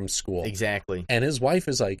kids from school. Exactly. And his wife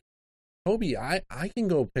is like, Kobe, I can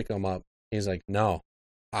go pick him up. He's like, no,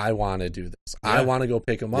 I want to do this. Yeah. I want to go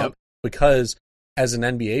pick him up because as an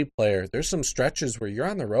NBA player, there's some stretches where you're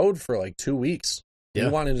on the road for like 2 weeks. Yeah. He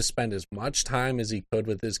wanted to spend as much time as he could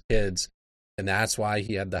with his kids, and that's why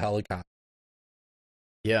he had the helicopter.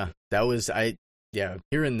 Yeah, that was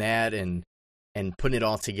hearing that and putting it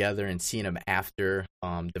all together and seeing him after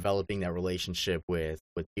developing that relationship with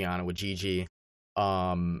Gianna, with Gigi.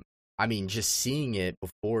 I mean, just seeing it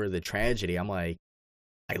before the tragedy, I'm like,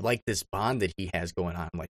 I like this bond that he has going on.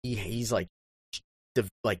 Like he's like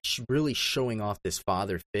really showing off this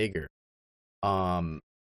father figure. And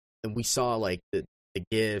we saw like the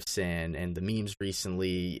gifs and the memes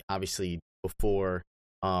recently, obviously before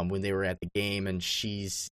when they were at the game, and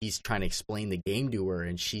he's trying to explain the game to her,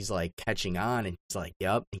 and she's like catching on, and he's like,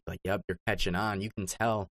 yep, you're catching on. You can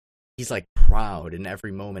tell he's like proud in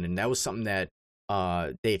every moment, and that was something that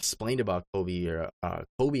they explained about Kobe.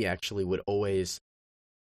 Kobe actually would always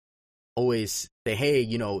say, hey,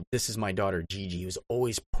 this is my daughter Gigi. He was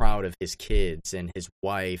always proud of his kids and his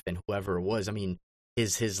wife and whoever it was. I mean,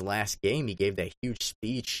 his last game, he gave that huge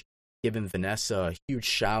speech, giving Vanessa a huge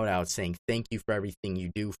shout out, saying thank you for everything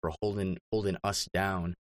you do, for holding us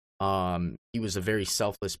down. He was a very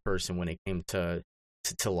selfless person when it came to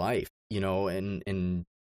life, and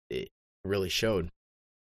it really showed.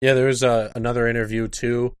 Yeah, there was another interview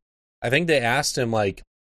too. I think they asked him, like,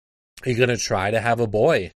 are you gonna try to have a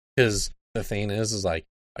boy? Because the thing is like,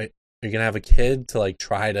 are you gonna have a kid to like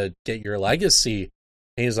try to get your legacy?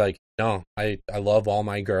 And he's like, no, I love all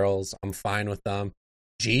my girls. I'm fine with them.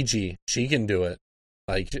 Gigi, she can do it.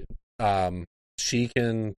 Like, she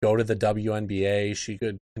can go to the WNBA. She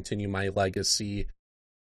could continue my legacy.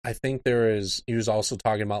 I think he was also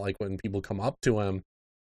talking about like when people come up to him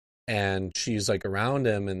and she's like around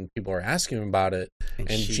him and people are asking him about it. And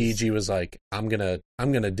Gigi was like, I'm gonna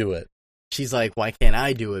do it. She's like, why can't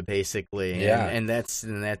I do it, basically? Yeah. And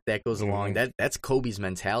that goes along. That's Kobe's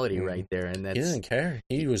mentality right there. And he didn't care.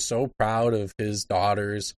 He was so proud of his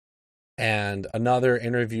daughters. And another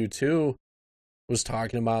interview too was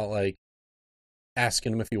talking about like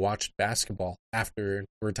asking him if he watched basketball after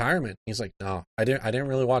retirement. He's like, no, I didn't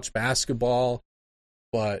really watch basketball,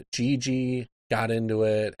 but Gigi got into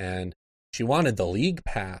it and she wanted the league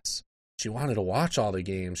pass. She wanted to watch all the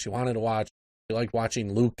games. She liked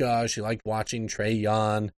watching Luka. She liked watching Trae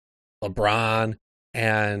Young, LeBron,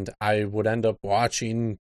 and I would end up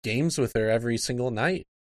watching games with her every single night.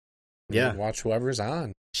 Yeah. Watch whoever's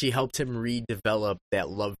on. She helped him redevelop that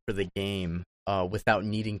love for the game without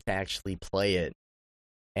needing to actually play it.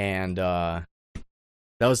 And that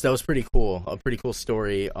was pretty cool. A pretty cool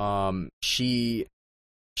story. She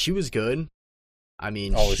was good. I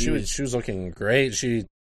mean, she was looking great.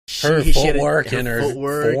 Her footwork and her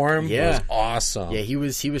form was awesome. Yeah, he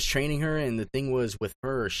was training her, and the thing was with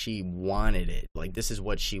her, she wanted it. Like, this is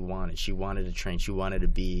what she wanted. She wanted to train. She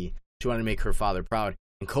wanted to make her father proud.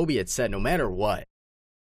 And Kobe had said, no matter what,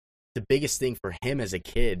 the biggest thing for him as a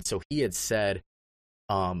kid, so he had said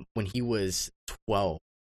when he was 12,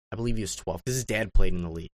 I believe he was 12, because his dad played in the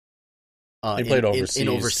league. He played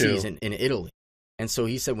overseas in Italy. And so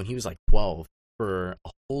he said when he was like 12, for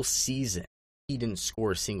a whole season, he didn't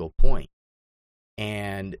score a single point.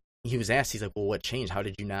 And he was asked, he's like, well, what changed? How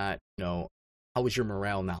did you not, how was your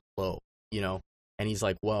morale not low? And he's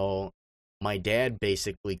like, well, my dad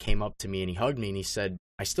basically came up to me and he hugged me and he said,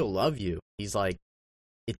 I still love you. He's like,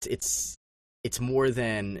 it's more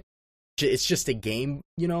than, it's just a game,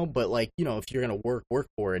 but like, if you're going to work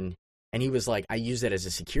for it. And he was like, I use that as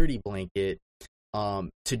a security blanket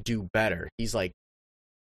to do better. He's like,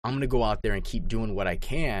 I'm going to go out there and keep doing what I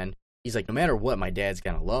can. He's like, no matter what, my dad's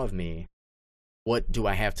going to love me. What do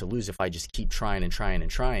I have to lose if I just keep trying and trying and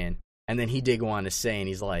trying? And then he did go on to say, and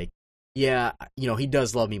he's like, yeah, he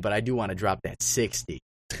does love me, but I do want to drop that 60.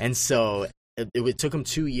 And so it took him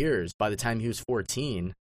 2 years. By the time he was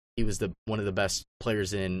 14, he was one of the best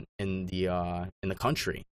players in the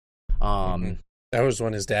country. That was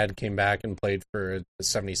when his dad came back and played for the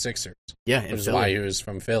 76ers. Yeah, which is why he was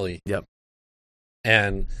from Philly. Yep.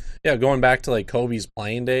 And yeah, going back to like Kobe's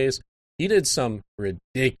playing days, he did some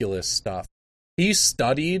ridiculous stuff. He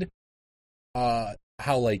studied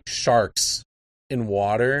how like sharks in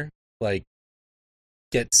water like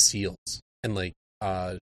get seals and like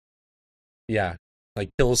like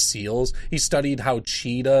kill seals. He studied how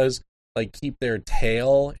cheetahs like keep their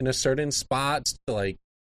tail in a certain spot to like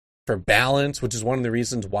for balance, which is one of the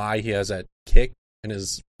reasons why he has that kick in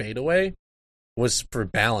his fadeaway, was for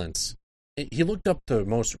balance. He looked up the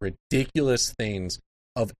most ridiculous things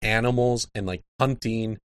of animals and like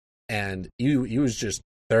hunting, and he was just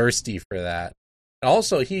thirsty for that. And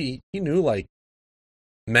also, he knew like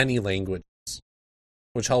many languages,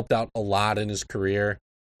 which helped out a lot in his career,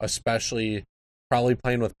 especially probably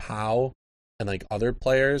playing with Pau and like other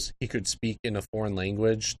players. He could speak in a foreign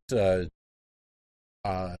language to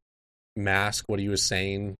mask what he was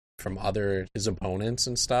saying from his opponents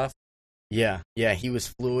and stuff. Yeah, he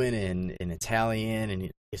was fluent in Italian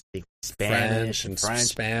and Spanish and French.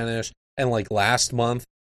 Spanish. And like last month,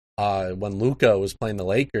 when Luka was playing the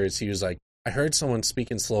Lakers, he was like, I heard someone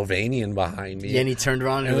speaking Slovenian behind me. Yeah, and he turned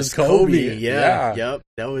around and it was Kobe. Yeah. Yep.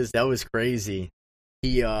 That was crazy.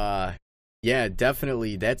 He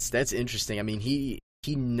definitely that's interesting. I mean, he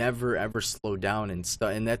never ever slowed down and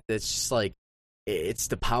stuff, and that's just like it's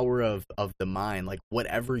the power of the mind. Like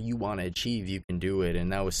whatever you want to achieve, you can do it,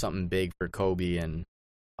 and that was something big for Kobe. And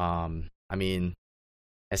I mean,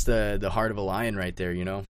 that's the heart of a lion right there, you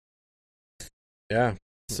know. Yeah.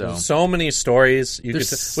 So many stories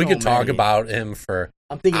we could talk about him for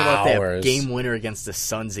I'm thinking hours. About that game winner against the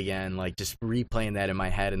Suns again, like just replaying that in my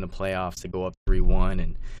head in the playoffs to go up 3-1.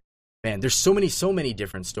 And man, there's so many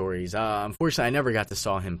different stories. Unfortunately, I never got to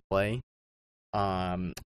saw him play.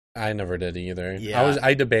 I never did either. Yeah.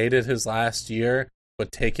 I debated his last year,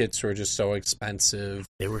 but tickets were just so expensive.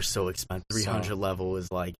 They were so expensive. 300 level is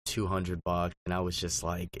like $200, and I was just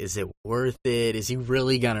like, is it worth it? Is he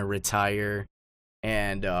really gonna retire?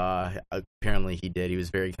 And apparently he did. He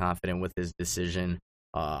was very confident with his decision.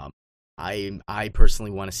 I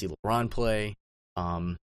personally want to see LeBron play.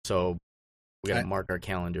 So we got to mark our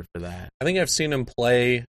calendar for that. I think I've seen him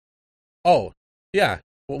play. Oh, yeah.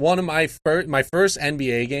 One of my first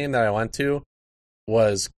NBA game that I went to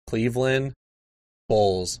was Cleveland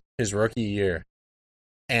Bulls, his rookie year.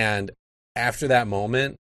 And after that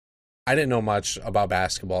moment, I didn't know much about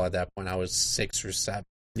basketball at that point. I was 6 or 7.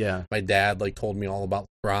 Yeah. My dad like told me all about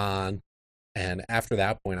LeBron, and after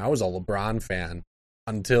that point I was a LeBron fan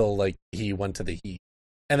until like he went to the Heat.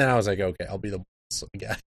 And then I was like, okay, I'll be the Bulls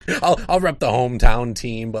again. I'll rep the hometown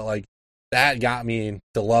team, but like that got me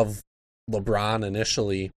to love LeBron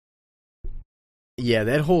initially. Yeah,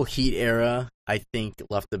 that whole Heat era I think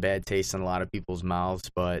left a bad taste in a lot of people's mouths,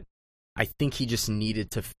 but I think he just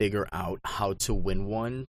needed to figure out how to win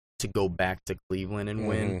one to go back to Cleveland and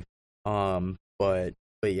win. But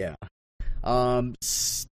yeah. You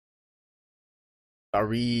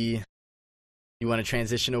want to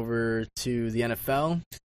transition over to the NFL?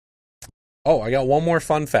 Oh, I got one more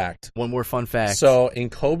fun fact. So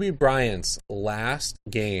in Kobe Bryant's last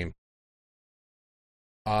game,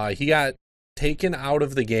 he got taken out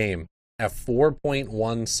of the game at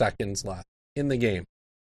 4.1 seconds left in the game.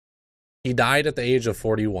 He died at the age of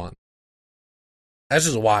 41. That's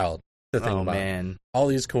just wild to think about. Man. All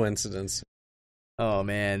these coincidences. Oh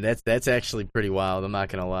man, that's actually pretty wild. I'm not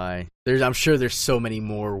gonna lie. I'm sure there's so many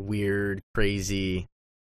more weird, crazy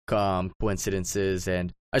coincidences,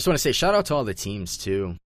 and I just want to say shout out to all the teams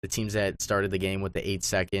too. The teams that started the game with the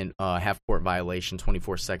 8-second half court violation,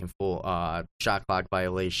 24-second full shot clock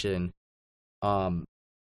violation.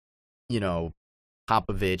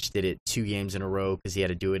 Popovich did it 2 games in a row because he had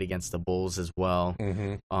to do it against the Bulls as well.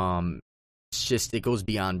 Mm-hmm. It's just, it goes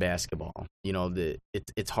beyond basketball.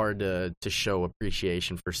 It's hard to show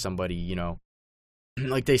appreciation for somebody,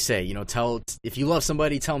 like they say, if you love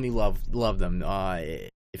somebody, tell them you love them.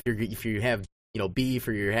 If you have, beef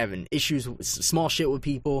or you're having issues, small shit with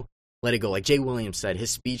people, let it go. Like Jay Williams said,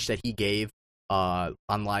 his speech that he gave on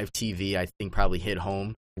live TV, I think probably hit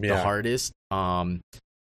home the hardest,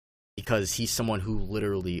 because he's someone who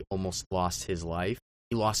literally almost lost his life.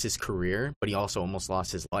 He lost his career, but he also almost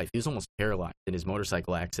lost his life. He was almost paralyzed in his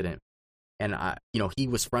motorcycle accident. And, he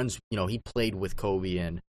was friends, he played with Kobe,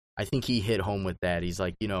 and I think he hit home with that. He's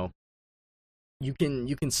like, you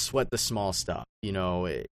can sweat the small stuff, you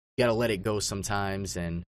got to let it go sometimes,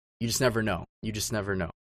 and you just never know.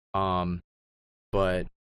 But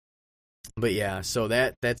yeah, so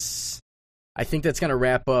that's, I think that's going to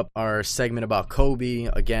wrap up our segment about Kobe.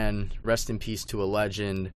 Again, rest in peace to a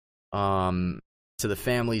legend. To the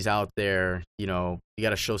families out there, you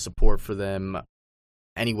got to show support for them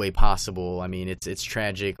any way possible. I mean, it's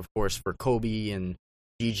tragic, of course, for Kobe and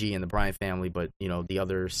Gigi and the Bryant family, but the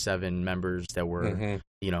other 7 members that were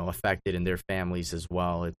affected and their families as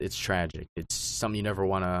well. It's tragic. It's something you never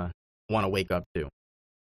want to wake up to.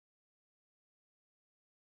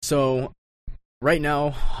 So right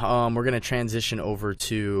now, we're going to transition over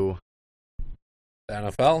to the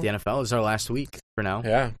NFL. The NFL is our last week for now.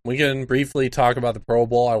 Yeah, we can briefly talk about the Pro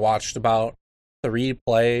Bowl. I watched about 3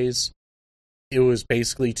 plays. It was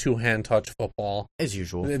basically 2-hand touch football. As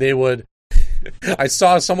usual. They would... I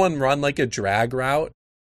saw someone run like a drag route.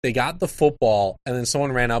 They got the football, and then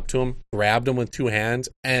someone ran up to him, grabbed him with 2 hands,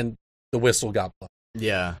 and the whistle got blown.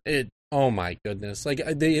 Yeah. Oh my goodness! Like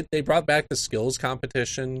they brought back the skills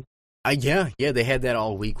competition. Yeah, they had that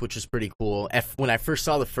all week, which is pretty cool. When I first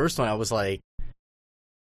saw the first one, I was like,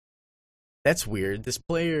 "That's weird." This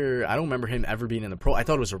player, I don't remember him ever being in the pro. I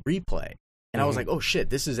thought it was a replay, and I was like, "Oh shit,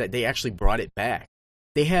 this is that." They actually brought it back.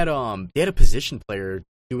 They had a position player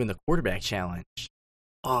doing the quarterback challenge.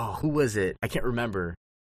 Oh, who was it? I can't remember.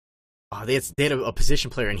 Oh, they had a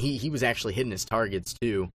position player, and he was actually hitting his targets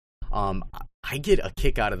too. I get a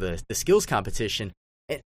kick out of the skills competition.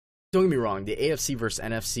 And don't get me wrong, the AFC versus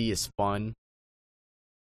NFC is fun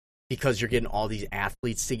because you're getting all these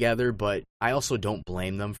athletes together, but I also don't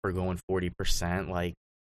blame them for going 40%. Like,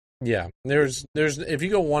 yeah, there's if you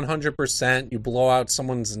go 100%, you blow out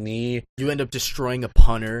someone's knee. You end up destroying a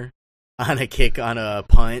punter on a kick on a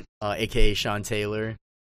punt, aka Sean Taylor.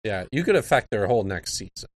 Yeah, you could affect their whole next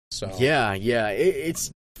season. So yeah, it's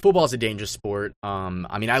football's a dangerous sport.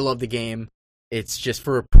 I mean, I love the game. It's just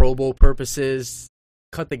for Pro Bowl purposes.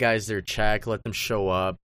 Cut the guys their check, let them show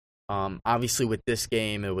up. Obviously, with this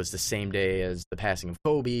game, it was the same day as the passing of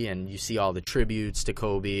Kobe, and you see all the tributes to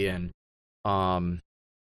Kobe. And I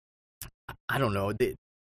don't know,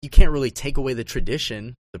 you can't really take away the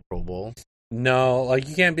tradition, the Pro Bowl. No, like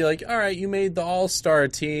you can't be like, all right, you made the All-Star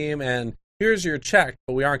team, and here's your check,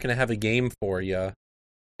 but we aren't going to have a game for you.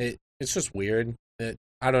 It's just weird.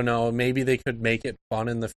 I don't know. Maybe they could make it fun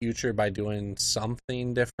in the future by doing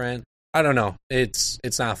something different. I don't know. It's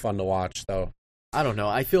not fun to watch, though. I don't know.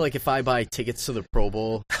 I feel like if I buy tickets to the Pro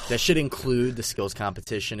Bowl, that should include the skills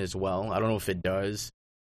competition as well. I don't know if it does.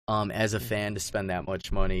 As a fan, to spend that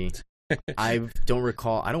much money, I don't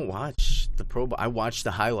recall. I don't watch the Pro Bowl. I watch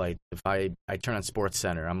the highlights. If I turn on Sports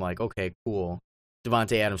Center, I'm like, okay, cool.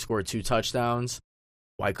 Devontae Adams scored 2 touchdowns.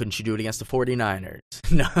 Why couldn't you do it against the 49ers?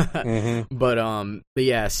 But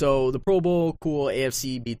yeah, so the Pro Bowl, cool.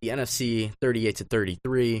 AFC beat the NFC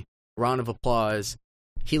 38-33. Round of applause.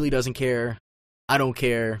 Healy doesn't care. I don't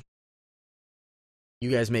care.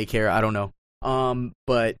 You guys may care. I don't know.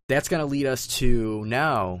 But that's going to lead us to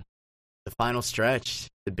now the final stretch,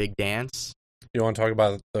 the big dance. You want to talk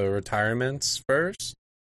about the retirements first?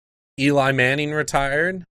 Eli Manning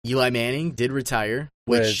retired. Eli Manning did retire,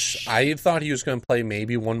 which I thought he was going to play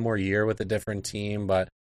maybe one more year with a different team, but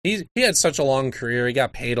he had such a long career. He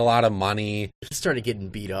got paid a lot of money. He started getting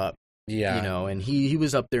beat up. Yeah. And he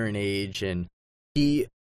was up there in age, and he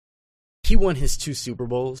won his 2 Super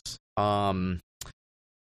Bowls.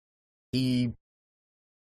 He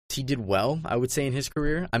did well, I would say, in his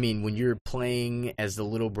career. I mean, when you're playing as the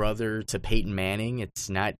little brother to Peyton Manning, it's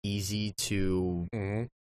not easy to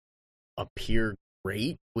appear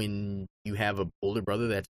great when you have an older brother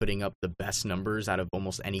that's putting up the best numbers out of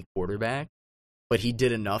almost any quarterback. But he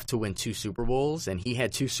did enough to win 2 Super Bowls, and he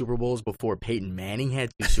had 2 Super Bowls before Peyton Manning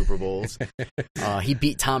had 2 Super Bowls. He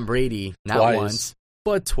beat Tom Brady, not once,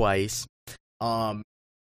 but twice.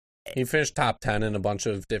 He finished top 10 in a bunch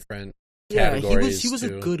of different categories. He was a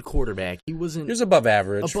good quarterback. He was above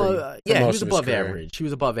average. He was above average. He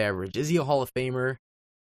was above average. Is he a Hall of Famer?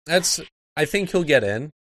 I think he'll get in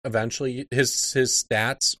eventually. His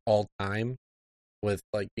stats all time with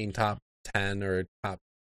like being top 10 or top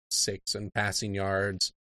 6 in passing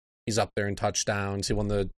yards. He's up there in touchdowns. He won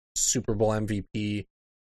the Super Bowl MVP. Did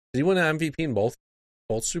he win an MVP in both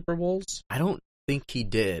Super Bowls? I don't think he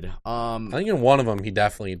did. I think in one of them he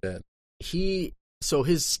definitely did. So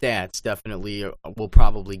his stats definitely will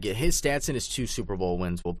probably get his stats in his 2 Super Bowl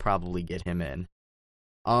wins will probably get him in.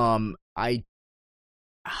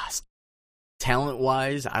 Talent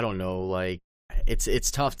wise, I don't know. Like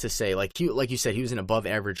it's tough to say. Like you said, he was an above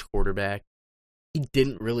average quarterback. He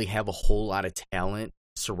didn't really have a whole lot of talent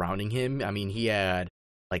surrounding him. I mean, he had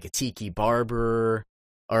like a Tiki Barber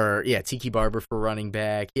for running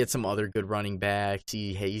back. He had some other good running backs.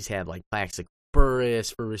 He's had like Plaxico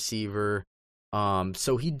Burress for receiver.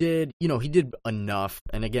 So he did enough.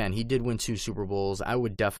 And again, he did win 2 Super Bowls. I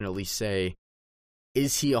would definitely say,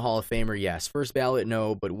 is he a Hall of Famer? Yes. First ballot,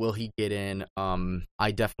 no. But will he get in?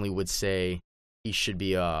 I definitely would say he should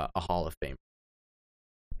be a Hall of Famer.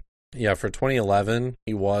 Yeah, for 2011,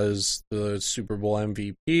 he was the Super Bowl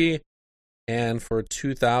MVP. And for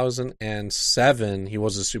 2007, he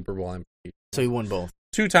was a Super Bowl MVP. So he won both.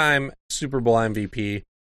 2-time Super Bowl MVP.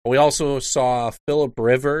 We also saw Phillip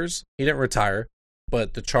Rivers. He didn't retire,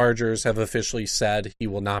 but the Chargers have officially said he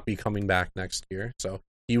will not be coming back next year. So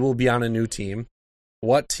he will be on a new team.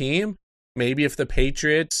 What team? Maybe if the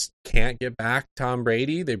Patriots can't get back Tom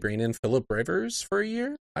Brady, they bring in Phillip Rivers for a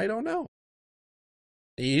year? I don't know.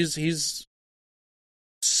 He's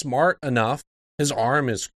smart enough. His arm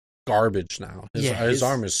is garbage now. His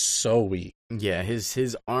arm is so weak. Yeah,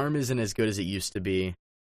 his arm isn't as good as it used to be.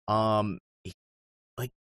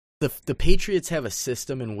 Like the Patriots have a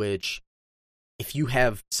system in which if you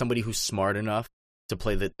have somebody who's smart enough to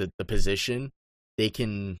play the position, they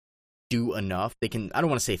can do enough. They can, I don't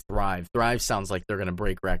want to say thrive. Thrive sounds like they're going to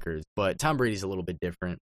break records, but Tom Brady's a little bit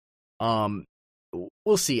different.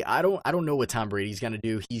 We'll see. I don't know what Tom Brady's going to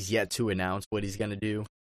do. He's yet to announce what he's going to do.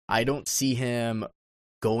 I don't see him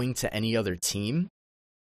going to any other team.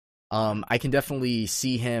 I can definitely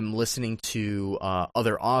see him listening to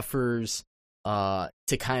other offers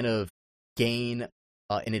to kind of gain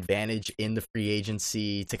an advantage in the free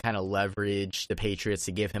agency, to kind of leverage the Patriots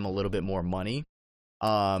to give him a little bit more money.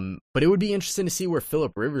 But it would be interesting to see where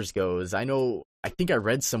Phillip Rivers goes. I think I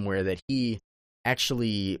read somewhere that he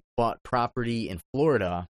actually bought property in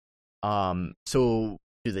Florida. So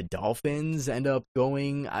do the Dolphins end up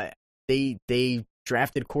going? They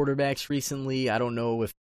drafted quarterbacks recently. I don't know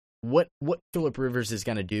if what Phillip Rivers is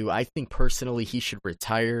going to do. I think personally he should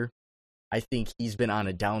retire. I think he's been on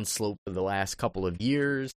a downslope for the last couple of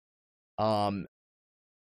years.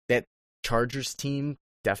 That Chargers team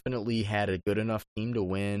definitely had a good enough team to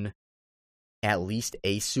win at least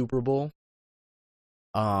a Super Bowl.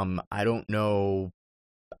 I don't know.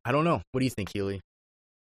 What do you think, Healy?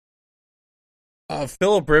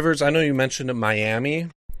 Phillip Rivers, I know you mentioned Miami.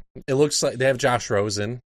 It looks like they have Josh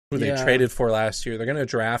Rosen, who they traded for last year. They're going to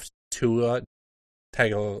draft Tua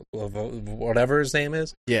whatever his name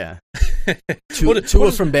is. Yeah.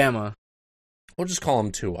 Tua from Bama. We'll just call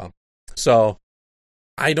him Tua. So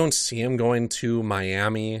I don't see him going to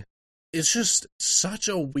Miami. It's just such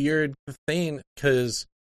a weird thing because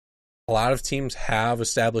a lot of teams have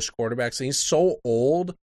established quarterbacks, and he's so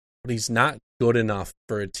old, but he's not good enough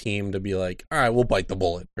for a team to be like, all right, we'll bite the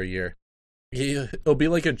bullet for a year. It'll be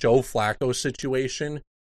like a Joe Flacco situation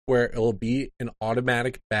where it'll be an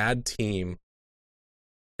automatic bad team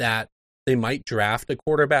that they might draft a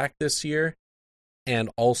quarterback this year, and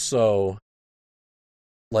also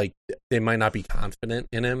like they might not be confident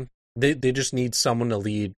in him. They just need someone to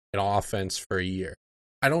lead an offense for a year.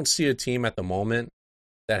 I don't see a team at the moment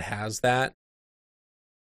that has that.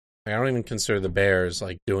 I don't even consider the Bears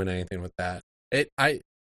like doing anything with that. I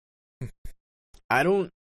don't.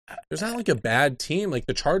 There's not like a bad team. Like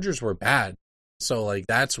the Chargers were bad, so like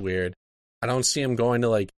that's weird. I don't see him going to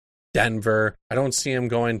like Denver. I don't see him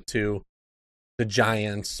going to the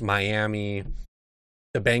Giants, Miami.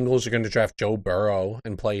 The Bengals are going to draft Joe Burrow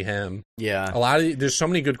and play him. Yeah. There's so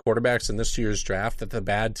many good quarterbacks in this year's draft that the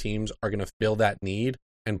bad teams are going to fill that need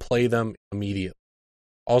and play them immediately.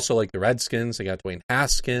 Also, like the Redskins, they got Dwayne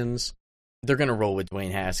Haskins. They're going to roll with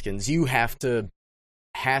Dwayne Haskins.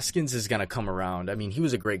 Haskins is going to come around. I mean, he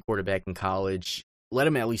was a great quarterback in college. Let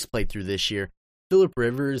him at least play through this year. Phillip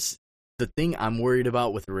Rivers, the thing I'm worried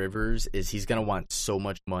about with Rivers is he's going to want so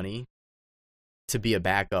much money to be a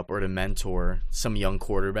backup or to mentor some young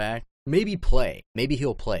quarterback. Maybe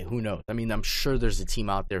he'll play. Who knows? I mean, I'm sure there's a team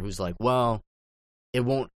out there who's like, well, it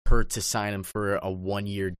won't hurt to sign him for a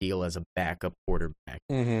 1-year deal as a backup quarterback.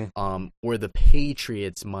 Mm-hmm. Or the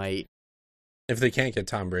Patriots might. If they can't get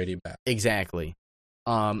Tom Brady back. Exactly.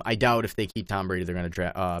 I doubt if they keep Tom Brady, they're going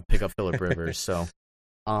to pick up Phillip Rivers. So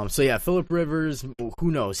yeah, Phillip Rivers,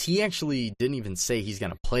 who knows? He actually didn't even say he's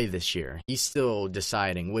going to play this year. He's still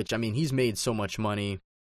deciding, which, I mean, he's made so much money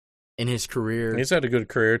in his career. He's had a good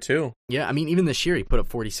career, too. Yeah, I mean, even this year, he put up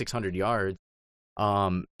 4,600 yards.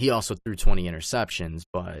 He also threw 20 interceptions,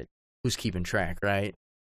 but who's keeping track, right?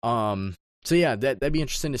 So yeah, that'd be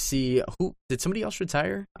interesting to see. Did somebody else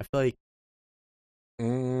retire? I feel like.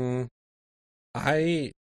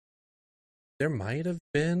 There might have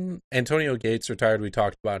been. Antonio Gates retired. We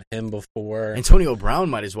talked about him before. Antonio Brown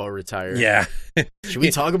might as well retire. Yeah. Should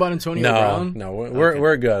we talk about Antonio Brown? No,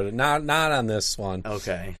 we're good. Not on this one.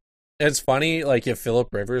 Okay. It's funny, like if Phillip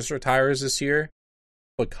Rivers retires this year,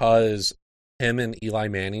 because him and Eli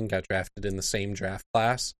Manning got drafted in the same draft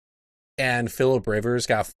class, and Phillip Rivers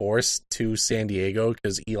got forced to San Diego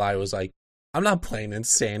because Eli was like, "I'm not playing in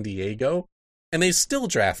San Diego," and they still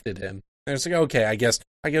drafted him. And it's like, okay, I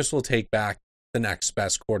guess we'll take back the next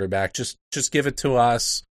best quarterback. Just give it to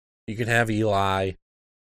us. You can have Eli.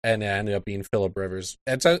 And it ended up being Phillip Rivers.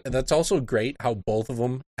 That's also great how both of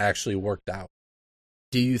them actually worked out.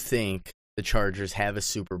 Do you think the Chargers have a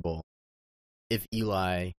Super Bowl if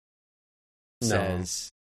Eli says,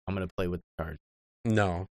 I'm going to play with the Chargers?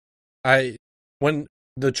 No. When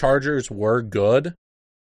the Chargers were good,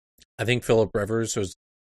 I think Phillip Rivers was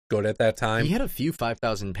good at that time. He had a few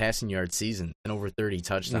 5,000 passing yard seasons and over 30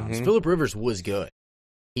 touchdowns. Phillip Rivers was good.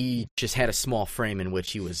 He just had a small frame in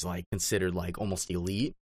which he was like considered like almost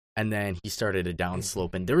elite. And then he started a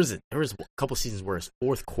downslope, and there was a couple seasons where his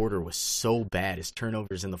fourth quarter was so bad, his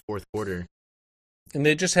turnovers in the fourth quarter. And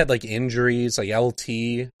they just had like injuries, like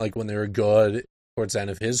LT, like when they were good towards the end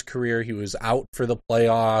of his career, he was out for the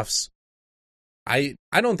playoffs. I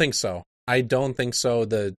don't think so. I don't think so.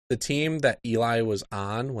 The team that Eli was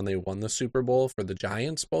on when they won the Super Bowl for the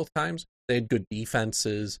Giants both times, they had good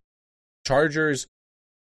defenses. Chargers,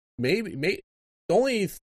 maybe the only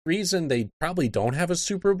reason they probably don't have a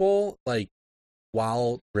Super Bowl, like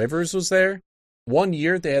while Rivers was there, one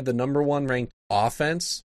year they had the number one ranked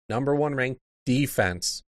offense, number one ranked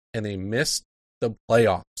defense, and they missed the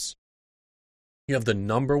playoffs. You have the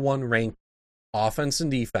number one ranked offense and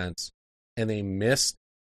defense, and they missed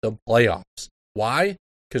the playoffs. Why?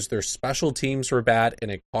 Because their special teams were bad and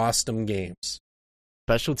it cost them games.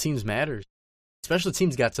 Special teams matters. Special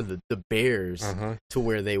teams got to the Bears to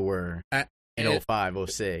where they were in 05,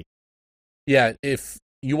 06. Yeah, if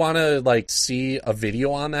you want to like see a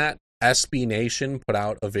video on that, SB Nation put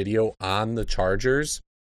out a video on the Chargers,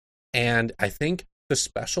 and I think the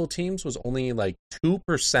special teams was only like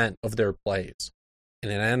 2% of their plays,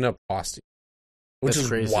 and it ended up costing, which is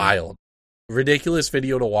crazy. Wild. Ridiculous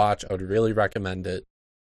video to watch. I would really recommend it.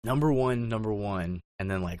 Number one,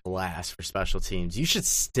 and then like last for special teams. You should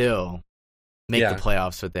still make the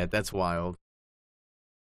playoffs with that. That's wild.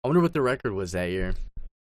 I wonder what the record was that year.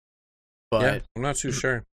 But I'm not too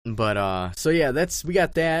sure. But so yeah, we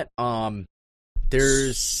got that.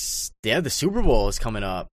 There's the Super Bowl is coming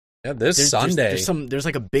up. Yeah, this Sunday. There's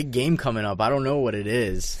like a big game coming up. I don't know what it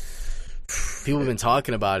is. People have been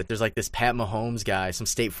talking about it. There's like this Pat Mahomes guy, some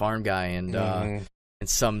State Farm guy, and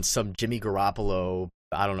some Jimmy Garoppolo.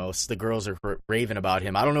 I don't know. The girls are raving about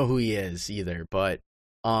him. I don't know who he is either. But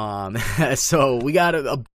so we got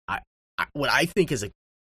what I think is a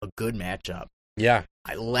good matchup. Yeah,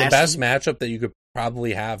 the best matchup that you could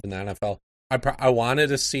probably have in the NFL. I wanted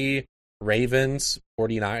to see Ravens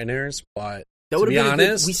 49ers, but to be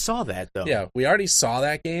honest, we saw that though. Yeah, we already saw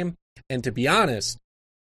that game, and to be honest,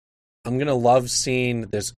 I'm gonna love seeing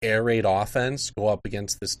this air raid offense go up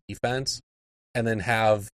against this defense, and then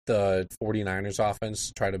have the 49ers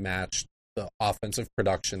offense try to match the offensive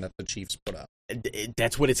production that the Chiefs put up.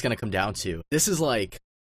 That's what it's gonna come down to. This is like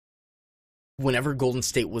whenever Golden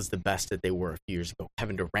State was the best that they were a few years ago.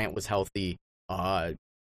 Kevin Durant was healthy. Not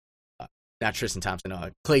Tristan Thompson.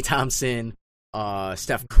 Klay Thompson,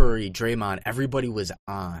 Steph Curry, Draymond. Everybody was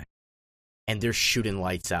on, and they're shooting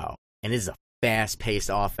lights out. And it is a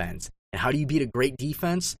fast-paced offense. And how do you beat a great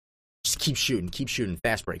defense? Just keep shooting,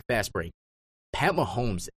 fast break. Pat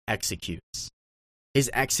Mahomes executes.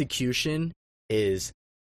 His execution is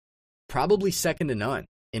probably second to none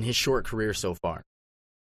in his short career so far.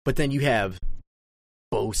 But then you have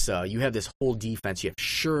Bosa, you have this whole defense, you have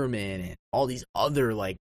Sherman and all these other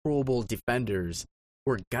like Pro Bowl defenders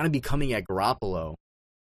who are going to be coming at Garoppolo.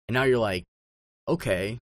 And now you're like,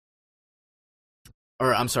 okay.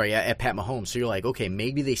 Or I'm sorry, at Pat Mahomes. So you're like, okay,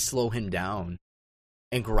 maybe they slow him down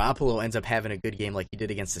and Garoppolo ends up having a good game like he did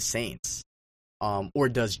against the Saints. Or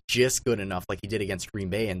does just good enough like he did against Green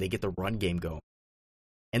Bay and they get the run game going.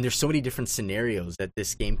 And there's so many different scenarios that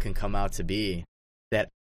this game can come out to be that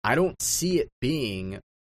I don't see it being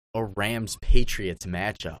a Rams-Patriots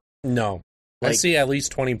matchup. No. I see at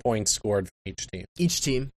least 20 points scored for each team. Each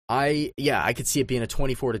team. I could see it being a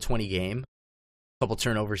 24-20 game. A couple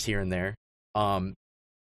turnovers here and there.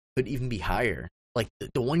 Could even be higher. Like,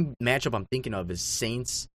 the one matchup I'm thinking of is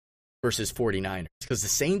Saints versus 49ers. Because the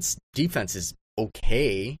Saints' defense is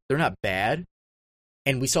okay. They're not bad.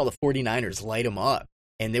 And we saw the 49ers light them up.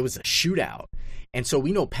 And there was a shootout. And so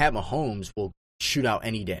we know Pat Mahomes will shoot out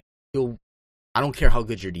any day. I don't care how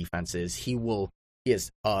good your defense is. He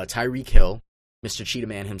has Tyreek Hill, Mr. Cheetah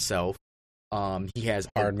Man himself. He has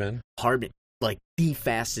Hardman, like the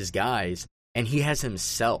fastest guys, and he has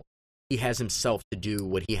himself. He has himself to do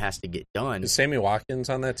what he has to get done. Is Sammy Watkins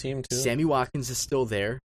on that team too? Sammy Watkins is still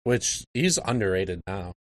there, which he's underrated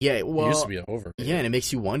now. Yeah, well, he used to be overrated. Yeah, and it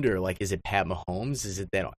makes you wonder, like, is it Pat Mahomes? Is it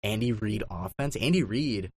that Andy Reid offense? Andy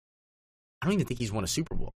Reid, I don't even think he's won a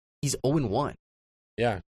Super Bowl. He's 0-1.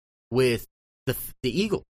 Yeah. With the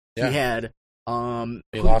Eagles. Yeah. He had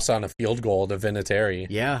They lost on a field goal to Vinatieri.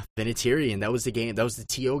 Yeah, Vinatieri, and that was the game. That was the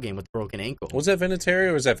TO game with broken ankle. Was that Vinatieri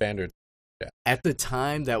or was that Vander? Yeah. At the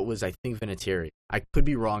time, that was, I think, Vinatieri. I could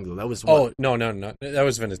be wrong, though. That was no. That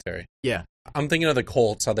was Vinatieri. Yeah. I'm thinking of the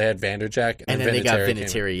Colts, how they had Vanderjack. And then they got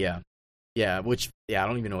Vinatieri, yeah. Yeah, I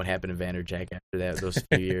don't even know what happened to Vanderjack after that, those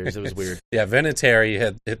few years. It was weird. Yeah, Vinatieri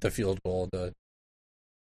had hit the field goal to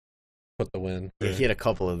put the win. Yeah, he had a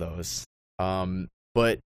couple of those.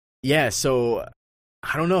 But, yeah, so,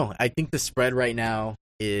 I don't know. I think the spread right now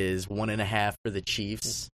is 1.5 for the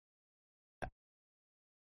Chiefs.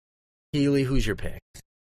 Healy, who's your pick?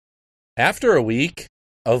 After a week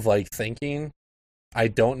of thinking, I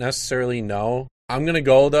don't necessarily know. I'm going to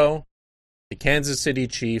go, though. The Kansas City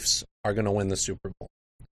Chiefs are going to win the Super Bowl.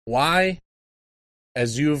 Why?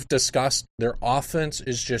 As you've discussed, their offense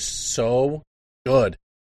is just so good.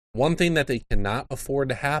 One thing that they cannot afford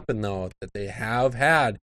to happen, though, that they have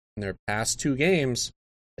had in their past 2 games,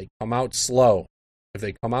 they come out slow. If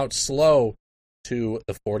they come out slow to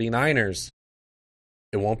the 49ers,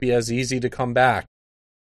 it won't be as easy to come back.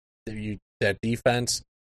 That defense,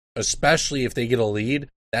 especially if they get a lead,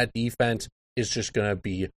 that defense is just going to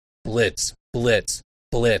be blitz, blitz,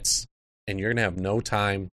 blitz, and you're going to have no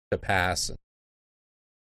time to pass.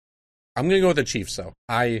 I'm going to go with the Chiefs, though.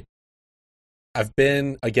 I've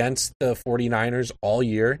been against the 49ers all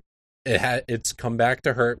year. It's come back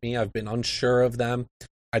to hurt me. I've been unsure of them.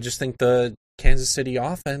 I just think the Kansas City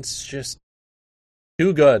offense is just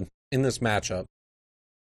too good in this matchup.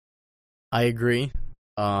 I agree.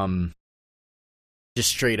 Just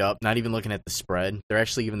straight up, not even looking at the spread. They're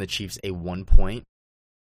actually giving the Chiefs a 1-point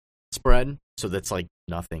spread, so that's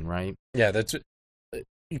nothing, right? Yeah, that's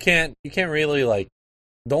you can't really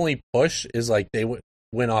the only push is they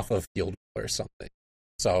win off of field goal or something.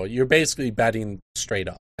 So you're basically betting straight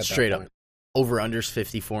up. Straight up. Over unders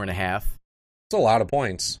 54.5. It's a lot of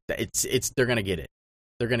points. They're gonna get it.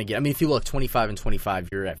 They're gonna get. I mean, if you look 25 and 25,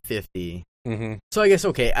 you're at 50. Mm-hmm. So I guess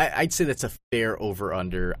okay. I'd say that's a fair over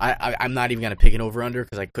under. I'm not even gonna pick an over under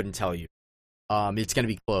because I couldn't tell you. It's gonna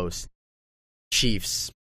be close.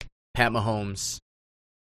 Chiefs, Pat Mahomes.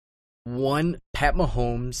 Pat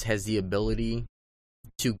Mahomes has the ability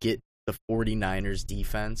to get the 49ers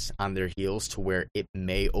defense on their heels to where it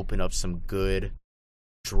may open up some good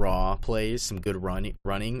draw plays, some good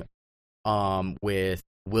running with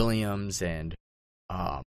Williams and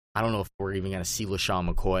I don't know if we're even going to see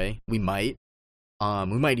LaShawn McCoy. We might.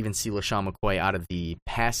 We might even see LaShawn McCoy out of the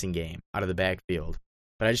passing game, out of the backfield.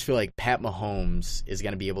 But I just feel like Pat Mahomes is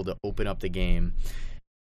going to be able to open up the game.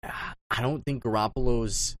 I don't think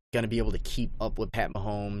Garoppolo's going to be able to keep up with Pat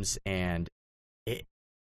Mahomes, and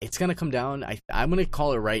it's going to come down. I'm going to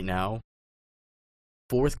call it right now.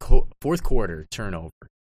 Fourth quarter turnover.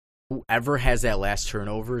 Whoever has that last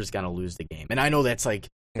turnover is going to lose the game. And I know that's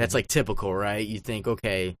typical, right? You think,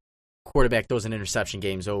 okay, quarterback throws an interception,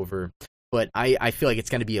 game's over. But I feel like it's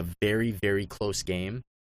going to be a very, very close game.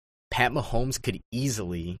 Pat Mahomes could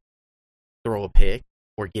easily throw a pick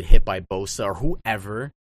or get hit by Bosa or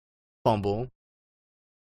whoever, fumble.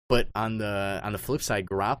 But on the flip side,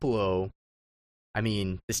 Garoppolo, I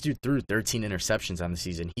mean, this dude threw 13 interceptions on the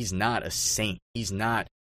season. He's not a saint. He's not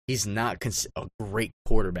a great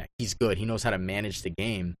quarterback. He's good. He knows how to manage the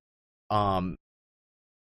game. And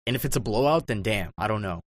if it's a blowout, then damn. I don't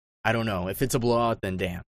know. If it's a blowout, then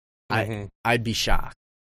damn. Mm-hmm. I'd be shocked.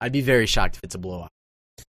 I'd be very shocked if it's a blowout.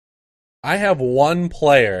 I have one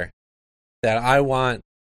player that I want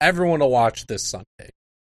everyone to watch this Sunday.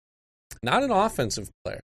 Not an offensive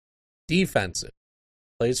player. Defensive.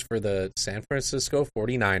 Plays for the San Francisco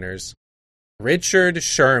 49ers. Richard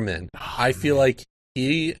Sherman. I feel like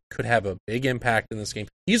he could have a big impact in this game.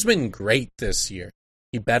 He's been great this year.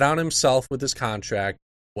 He bet on himself with his contract.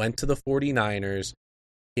 Went to the 49ers.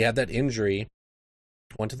 He had that injury.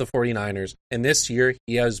 Went to the 49ers. And this year,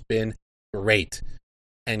 he has been great.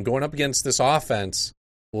 And going up against this offense,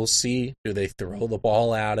 we'll see. Do they throw the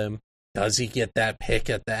ball at him? Does he get that pick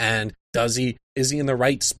at the end? Is he in the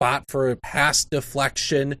right spot for a pass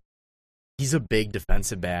deflection? He's a big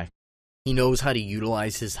defensive back. He knows how to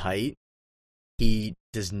utilize his height. He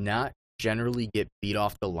does not generally get beat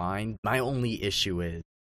off the line. My only issue is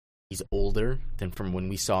he's older than from when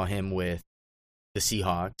we saw him with the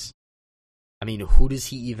Seahawks. I mean, who does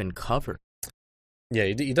he even cover? Yeah,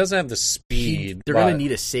 he doesn't have the speed. They're going to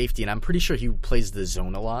need a safety, and I'm pretty sure he plays the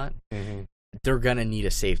zone a lot. Mm-hmm. They're going to need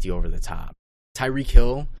a safety over the top. Tyreek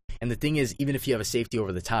Hill, and the thing is, even if you have a safety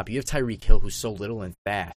over the top, you have Tyreek Hill who's so little and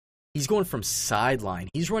fast. He's going from sideline.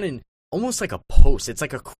 He's running almost like a post. It's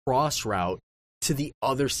like a cross route to the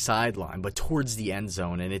other sideline, but towards the end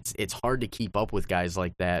zone, and it's hard to keep up with guys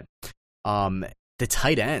like that. The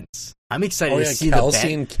tight ends. I'm excited to see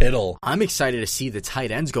Kelsey and Kittle. I'm excited to see the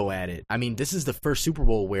tight ends go at it. I mean, this is the first Super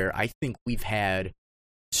Bowl where I think we've had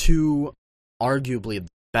two arguably the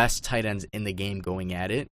best tight ends in the game going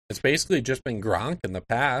at it. It's basically just been Gronk in the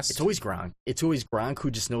past. It's always Gronk. It's always Gronk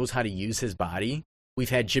who just knows how to use his body. We've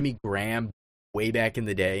had Jimmy Graham way back in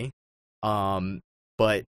the day.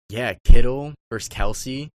 But yeah, Kittle versus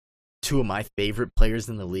Kelsey, two of my favorite players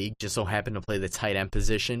in the league, just so happen to play the tight end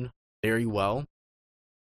position very well.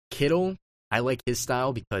 Kittle, I like his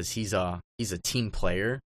style because he's a team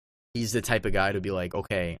player. He's the type of guy to be like,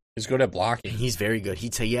 okay. He's good at blocking. He's very good.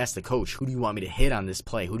 He asked the coach, who do you want me to hit on this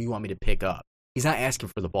play? Who do you want me to pick up? He's not asking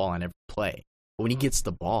for the ball on every play. But when he gets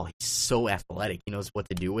the ball, he's so athletic. He knows what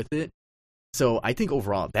to do with it. So I think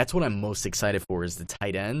overall, that's what I'm most excited for is the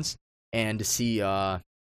tight ends and to see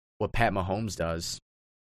what Pat Mahomes does.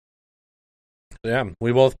 Yeah,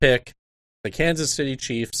 we both pick the Kansas City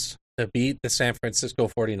Chiefs to beat the San Francisco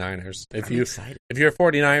 49ers. If you're a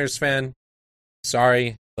 49ers fan,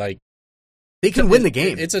 sorry, like they can win the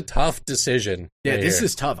game. It's a tough decision. Yeah, this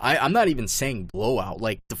is tough. I'm not even saying blowout.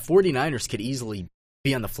 Like the 49ers could easily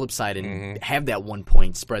be on the flip side and have that 1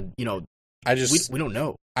 point spread. You know, we don't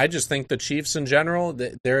know. I just think the Chiefs in general,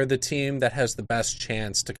 they're the team that has the best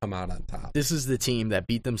chance to come out on top. This is the team that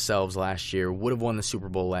beat themselves last year, would have won the Super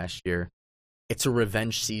Bowl last year. It's a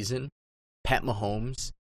revenge season. Pat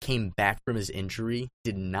Mahomes came back from his injury,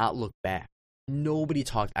 did not look back. Nobody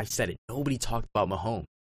talked about Mahomes.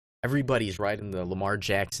 Everybody's riding the Lamar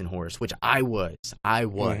Jackson horse, which I was.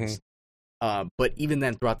 But even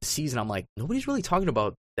then, throughout the season, I'm like, nobody's really talking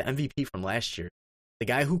about the MVP from last year. The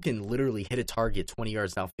guy who can literally hit a target 20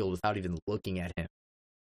 yards downfield without even looking at him.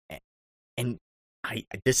 And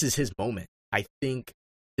this is his moment. I think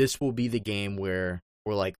this will be the game where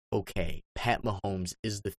we're like, okay, Pat Mahomes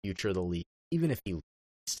is the future of the league, even if he's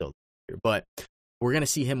still here. But we're going to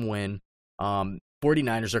see him win.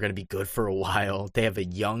 49ers are going to be good for a while. They have a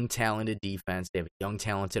young, talented defense. They have a young,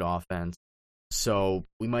 talented offense. So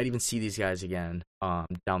we might even see these guys again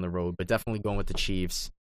down the road, but definitely going with the Chiefs.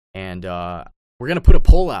 And we're going to put a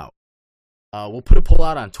poll out. We'll put a poll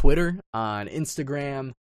out on Twitter, on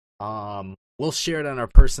Instagram. We'll share it on our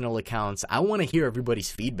personal accounts. I want to hear everybody's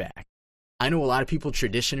feedback. I know a lot of people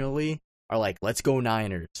traditionally are like, let's go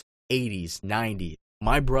Niners, 80s, 90s.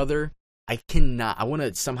 My brother, I want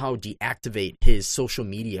to somehow deactivate his social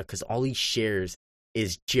media because all he shares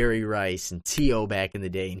is Jerry Rice and T.O. back in the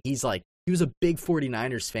day. And he's like, he was a big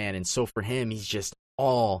 49ers fan. And so for him, he's just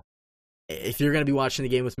all, if you're going to be watching the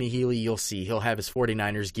game with me, Healy, you'll see. He'll have his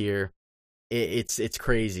 49ers gear. It's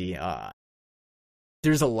crazy.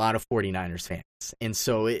 There's a lot of 49ers fans. And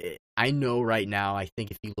so I know right now, I think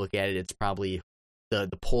if you look at it, it's probably the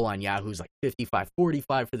poll on Yahoo's like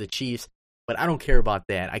 55-45 for the Chiefs. But I don't care about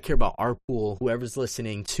that. I care about our pool. Whoever's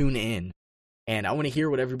listening, tune in. And I want to hear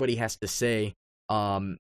what everybody has to say.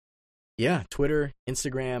 Yeah, Twitter,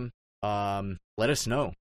 Instagram, let us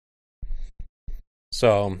know.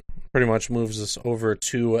 So pretty much moves us over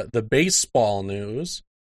to the baseball news.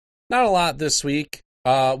 Not a lot this week.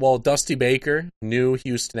 Dusty Baker, new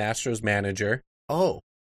Houston Astros manager. Oh,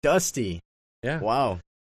 Dusty. Yeah. Wow.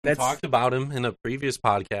 We talked about him in a previous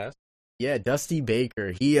podcast. Yeah, Dusty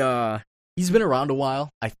Baker. He's been around a while.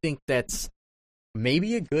 I think that's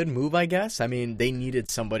maybe a good move, I guess. I mean, they needed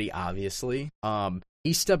somebody, obviously.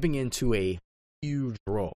 He's stepping into a huge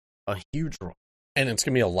role. And it's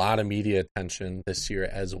going to be a lot of media attention this year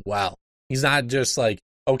as well. He's not just like,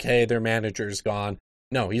 okay, their manager's gone.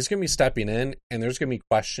 No, he's going to be stepping in, and there's going to be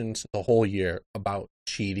questions the whole year about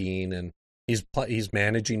cheating, and he's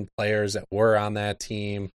managing players that were on that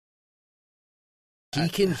team.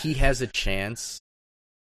 He has a chance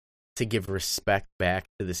to give respect back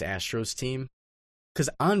to this Astros team. Because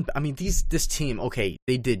this team, okay,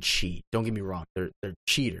 they did cheat. Don't get me wrong. They're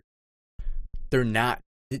cheaters. They're not.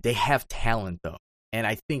 They have talent though, and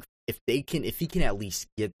I think if he can at least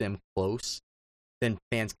get them close, then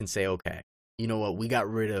fans can say, okay, you know what, we got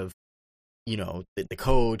rid of, the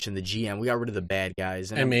coach and the GM. We got rid of the bad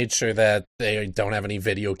guys and made sure that they don't have any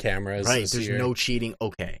video cameras. Right, there's no cheating.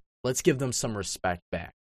 Okay, let's give them some respect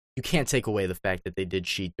back. You can't take away the fact that they did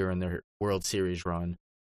cheat during their World Series run.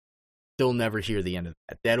 They'll never hear the end of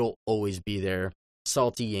that. That'll always be there.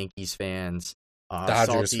 Salty Yankees fans,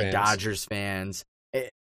 Dodgers fans.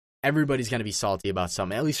 Everybody's going to be salty about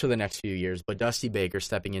something, at least for the next few years. But Dusty Baker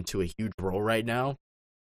stepping into a huge role right now,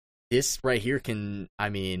 this right here can,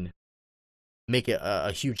 make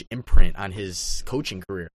a huge imprint on his coaching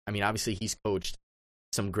career. Obviously he's coached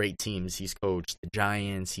some great teams. He's coached the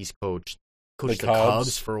Giants. He's coached coached the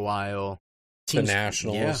Cubs for a while. The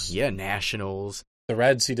Nationals. Yeah, Nationals. The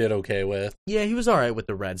Reds he did okay with. Yeah, he was all right with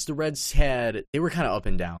the Reds. The Reds they were kind of up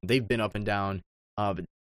and down. They've been up and down. But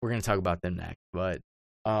we're going to talk about them next. But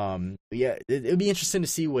yeah, it'd be interesting to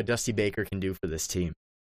see what Dusty Baker can do for this team.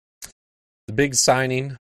 The big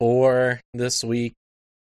signing for this week,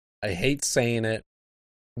 I hate saying it,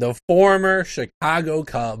 the former Chicago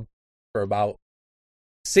Cub for about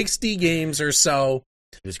 60 games or so.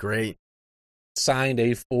 It was great. Signed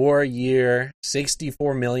a 4-year,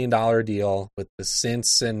 $64 million deal with the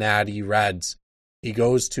Cincinnati Reds. He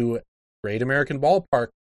goes to Great American Ballpark,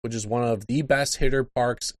 which is one of the best hitter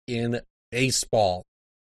parks in baseball.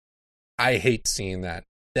 I hate seeing that.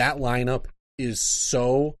 That lineup is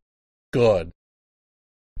so good.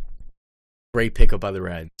 Great pickup by the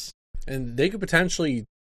Reds. And they could potentially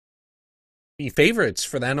be favorites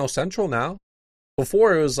for the NL Central now.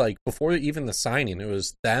 Before even the signing, it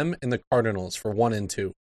was them and the Cardinals for 1 and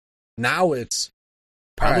 2. Now it's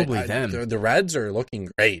probably them. The Reds are looking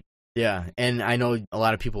great. Yeah, and I know a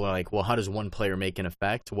lot of people are like, well, how does one player make an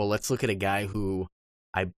effect? Well, let's look at a guy who,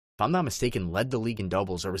 if I'm not mistaken, led the league in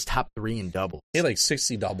doubles or was top 3 in doubles. He had like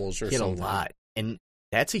 60 doubles or something. He had a lot, and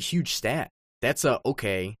that's a huge stat. That's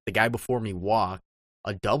the guy before me walked.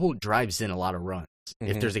 A double drives in a lot of runs.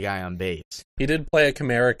 If there's a guy on base. He did play at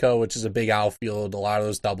Comerica, which is a big outfield. A lot of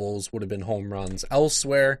those doubles would have been home runs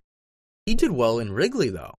elsewhere. He did well in Wrigley,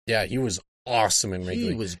 though. Yeah, he was awesome in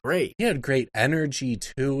Wrigley. He was great. He had great energy,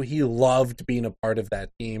 too. He loved being a part of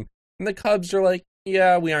that team. And the Cubs are like,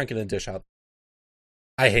 yeah, we aren't going to dish out.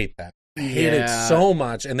 I hate that. I hate it so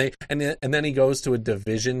much. And then he goes to a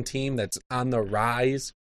division team that's on the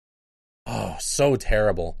rise. Oh, so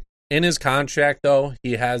terrible. In his contract, though,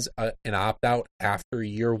 he has an opt-out after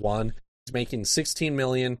year 1. He's making $16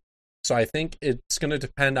 million. So I think it's going to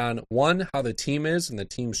depend on, 1, how the team is and the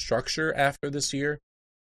team structure after this year.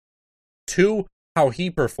 2, how he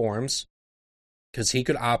performs, because he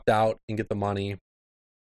could opt out and get the money.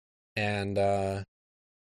 And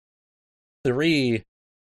 3,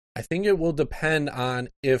 I think it will depend on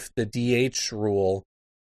if the DH rule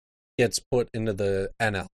gets put into the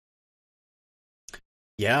NL.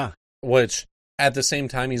 Yeah. Which, at the same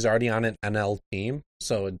time, he's already on an NL team,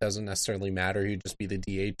 so it doesn't necessarily matter. He'd just be the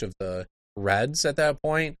DH of the Reds at that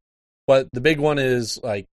point. But the big one is,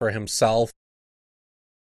 like, for himself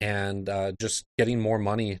and just getting more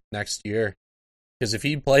money next year. Because if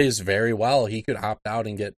he plays very well, he could opt out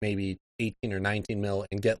and get maybe 18 or 19 mil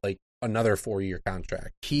and get, like, another 4-year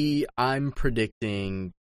contract. I'm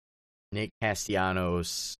predicting Nick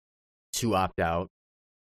Castellanos to opt out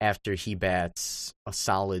after he bats a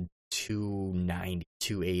solid 290,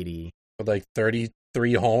 280. With like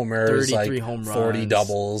 33 homers, 33 like home runs, 40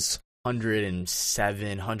 doubles.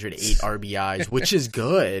 107, 108 RBIs, which is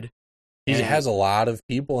good. He has a lot of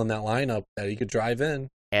people in that lineup that he could drive in.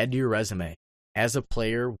 Add to your resume. As a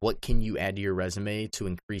player, what can you add to your resume to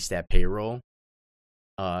increase that payroll?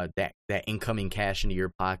 That incoming cash into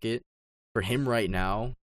your pocket. For him right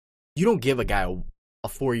now, you don't give a guy a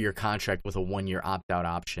 4-year contract with a 1-year opt-out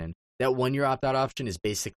option. That 1-year opt-out option is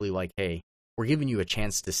basically like, hey, we're giving you a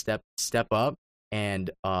chance to step up and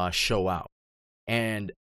show out.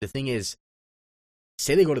 And the thing is,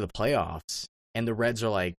 say they go to the playoffs and the Reds are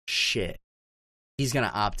like, shit, he's going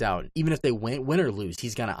to opt out. Even if they win or lose,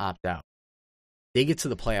 he's going to opt out. They get to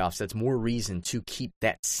the playoffs, that's more reason to keep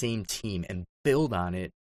that same team and build on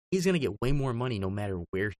it. He's going to get way more money no matter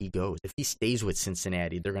where he goes. If he stays with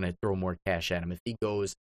Cincinnati, they're going to throw more cash at him. If he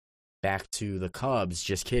goes back to the Cubs,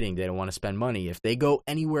 just kidding, they don't want to spend money. If they go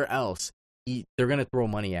anywhere else, they're going to throw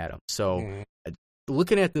money at him. So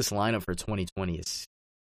looking at this lineup for 2020,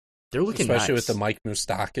 they're looking especially nice. With the Mike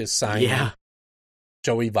Moustakas signing. Yeah.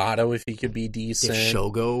 Joey Votto, if he could be decent.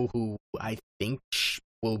 Shogo, who I think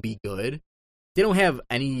will be good. They don't have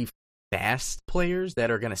any fast players that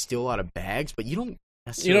are going to steal a lot of bags, but you don't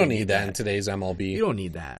need that in today's MLB. You don't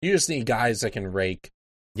need that. You just need guys that can rake.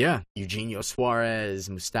 Yeah, Eugenio Suarez,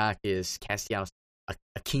 Moustakas, Castellanos,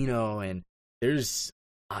 Aquino, and there's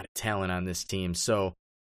a lot of talent on this team. So,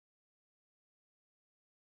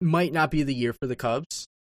 might not be the year for the Cubs.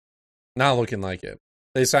 Not looking like it.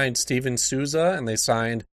 They signed Steven Souza and they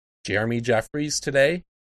signed Jeremy Jeffries today.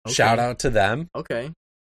 Okay. Shout out to them. Okay.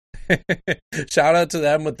 Shout out to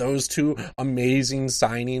them with those 2 amazing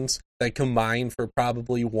signings that combined for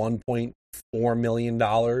probably $1.4 million.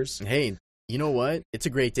 Hey, you know what? It's a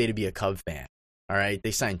great day to be a Cub fan. All right,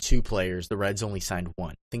 they signed 2 players. The Reds only signed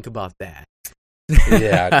 1. Think about that.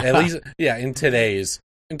 Yeah, at least in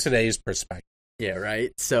today's perspective. Yeah,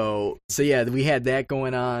 right. So yeah, we had that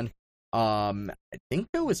going on. I think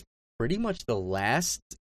that was pretty much the last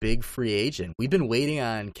big free agent. We've been waiting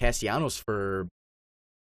on Castellanos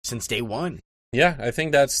since day one. Yeah, I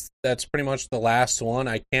think that's pretty much the last one.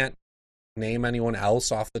 I can't name anyone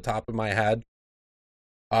else off the top of my head.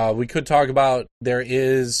 We could talk about, there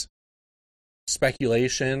is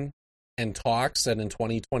speculation and talks that in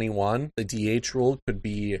 2021 the DH rule could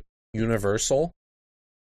be universal.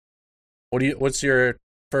 What's your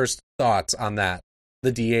first thoughts on that?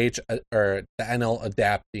 The DH or the NL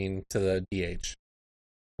adapting to the DH?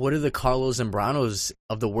 What are the Carlos Zambranos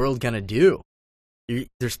of the world gonna do?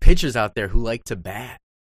 There's pitchers out there who like to bat,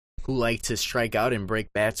 who like to strike out and break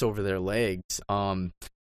bats over their legs.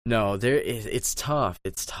 No, it's tough.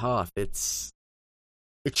 It's tough. It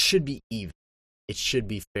should be even. It should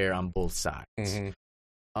be fair on both sides. Mm-hmm.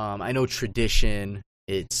 I know tradition,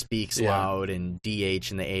 it speaks loud, and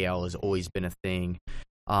DH in the AL has always been a thing.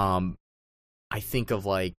 I think of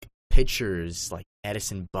like pitchers like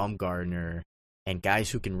Addison Bumgarner and guys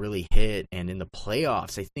who can really hit. And in the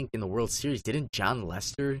playoffs, I think in the World Series, didn't John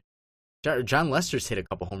Lester's hit a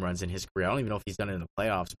couple home runs in his career. I don't even know if he's done it in the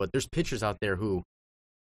playoffs, but there's pitchers out there who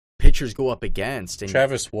pitchers go up against. And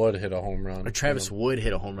Travis Wood hit a home run. Wood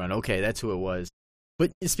hit a home run. Okay, that's who it was.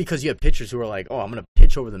 But it's because you have pitchers who are like, oh, I'm going to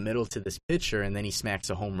pitch over the middle to this pitcher, and then he smacks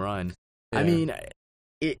a home run. Yeah. I mean,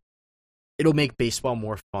 it'll make baseball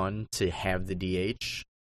more fun to have the DH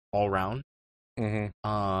all around. Mm-hmm.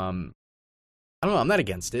 I don't know. I'm not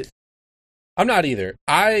against it. I'm not either.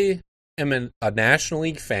 I am a National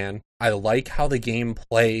League fan. I like how the game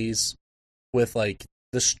plays with like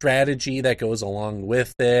the strategy that goes along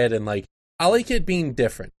with it, and like I like it being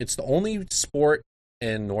different. It's the only sport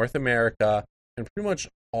in North America and pretty much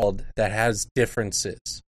all that has differences.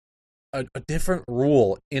 A different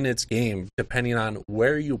rule in its game depending on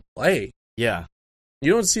where you play. Yeah.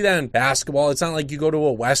 You don't see that in basketball. It's not like you go to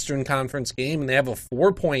a Western Conference game and they have a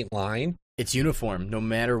 4-point line. It's uniform. No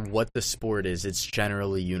matter what the sport is, it's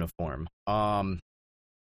generally uniform.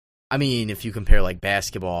 I mean, if you compare like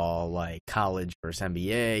basketball, like college versus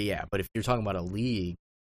NBA, yeah. But if you're talking about a league,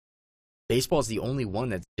 baseball is the only one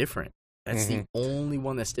that's different. That's the only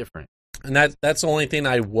one that's different. And that's the only thing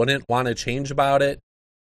I wouldn't want to change about it.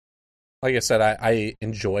 Like I said, I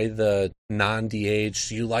enjoy the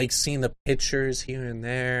non-DH. You like seeing the pitchers here and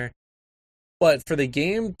there. But for the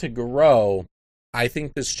game to grow, I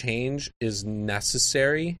think this change is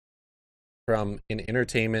necessary from an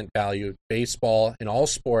entertainment value. Baseball in all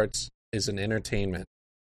sports is an entertainment.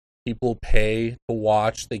 People pay to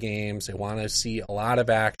watch the games. They want to see a lot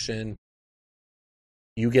of action.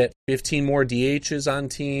 You get 15 more DHs on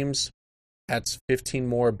teams. That's 15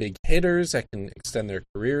 more big hitters that can extend their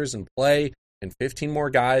careers and play, and 15 more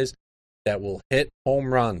guys that will hit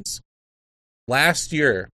home runs. Last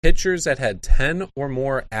year, pitchers that had 10 or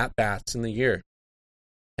more at-bats in the year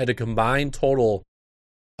had a combined total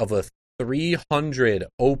of a 300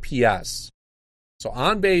 OPS. So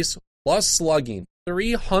on base plus slugging,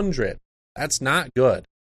 300. That's not good.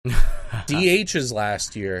 DHs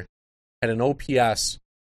last year had an OPS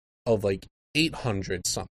of like 800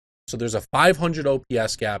 something. So there's a 500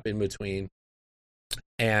 OPS gap in between.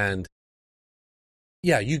 And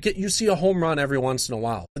yeah, you see a home run every once in a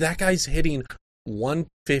while. But that guy's hitting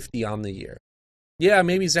 150 on the year. Yeah,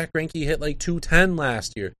 maybe Zach Greinke hit like 210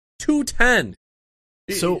 last year. 210.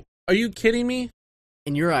 So are you kidding me?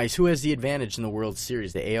 In your eyes, who has the advantage in the World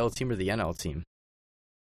Series, the AL team or the NL team?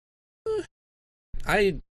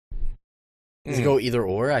 Does it go either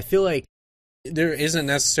or? I feel like there isn't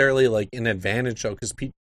necessarily like an advantage though, because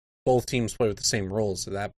both teams play with the same rules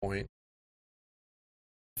at that point.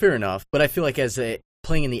 Fair enough, but I feel like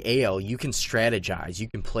playing in the AL, you can strategize, you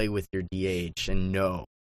can play with your DH and know.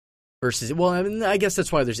 Versus, well, I mean, I guess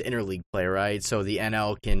that's why there's interleague play, right? So the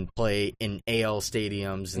NL can play in AL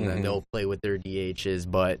stadiums, and then they'll play with their DHs.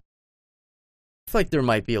 But I feel like there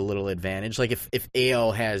might be a little advantage. Like if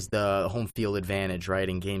AL has the home field advantage, right,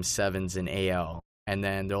 in Game 7s in AL, and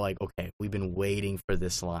then they're like, okay, we've been waiting for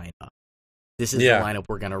this lineup. This is the lineup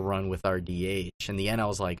we're going to run with our DH. And the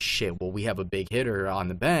NL's like, shit, well, we have a big hitter on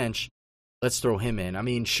the bench. Let's throw him in. I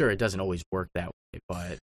mean, sure, it doesn't always work that way,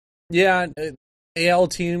 but... Yeah, AL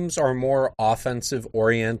teams are more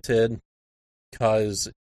offensive-oriented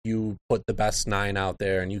because you put the best 9 out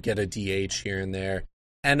there and you get a DH here and there.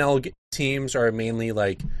 NL teams are mainly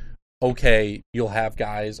like, okay, you'll have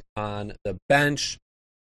guys on the bench,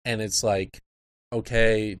 and it's like,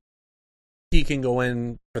 okay, he can go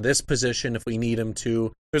in for this position if we need him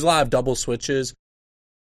to. There's a lot of double switches.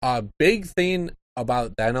 A big thing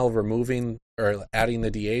about the NL removing or adding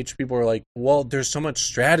the DH, people are like, well, there's so much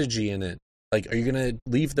strategy in it. Like, are you going to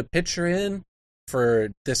leave the pitcher in for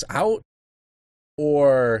this out?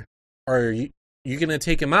 Or are you you going to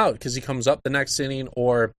take him out because he comes up the next inning,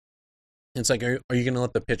 or it's like, are you going to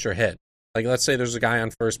let the pitcher hit? Like, let's say there's a guy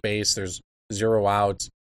on first base, there's 0 outs,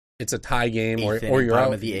 it's a tie game, or you're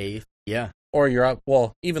out of the 8th, yeah, or you're up.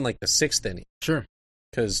 Well, even like the 6th inning, sure,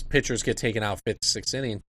 because pitchers get taken out 5th, 6th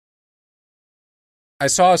inning. I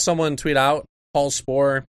saw someone tweet out, Paul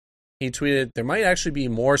Sporer, he tweeted, there might actually be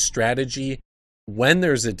more strategy when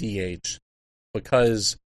there's a DH,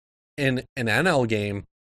 because in an NL game,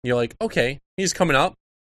 you're like, okay, he's coming up,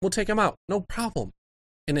 we'll take him out, no problem.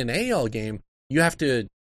 In an AL game, you have to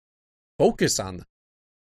focus on them.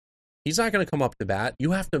 He's not going to come up to bat.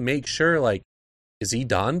 You have to make sure, like, is he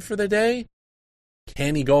done for the day?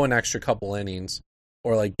 Can he go an extra couple innings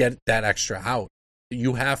or, like, get that extra out?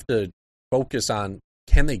 You have to focus on,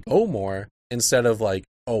 can they go more, instead of, like,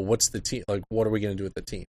 oh, what's the team? Like, what are we going to do with the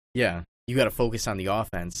team? Yeah, you got to focus on the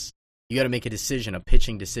offense. You got to make a decision, a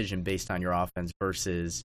pitching decision based on your offense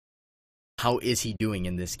versus how is he doing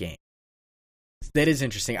in this game. That is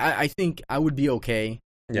interesting. I think I would be okay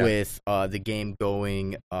with the game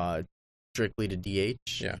going strictly to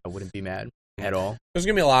DH. Yeah. I wouldn't be mad at all. There's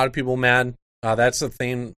going to be a lot of people mad. That's the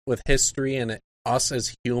thing with history and us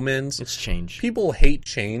as humans. It's change. People hate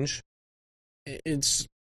change.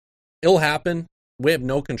 It'll happen. We have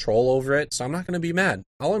no control over it, so I'm not going to be mad.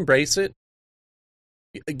 I'll embrace it.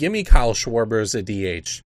 Give me Kyle Schwarber as a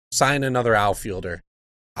DH. Sign another outfielder.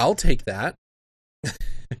 I'll take that.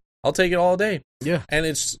 I'll take it all day. Yeah. And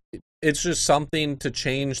it's just something to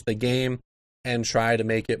change the game and try to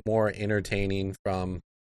make it more entertaining from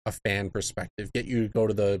a fan perspective. Get you to go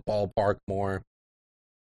to the ballpark more.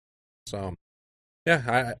 So,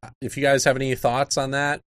 yeah, if you guys have any thoughts on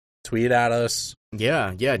that, tweet at us.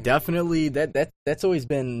 Yeah, definitely. That's always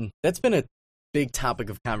been a big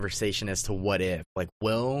topic of conversation as to what if. Like,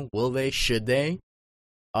 will they, should they?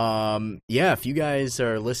 If you guys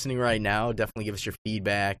are listening right now, definitely give us your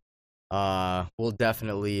feedback. We'll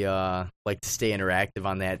definitely like to stay interactive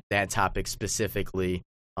on that topic specifically,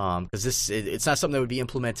 because it's not something that would be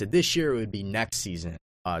implemented this year. It would be next season,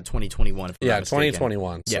 2021. If I'm not mistaken.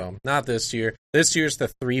 2021. So not this year. This year's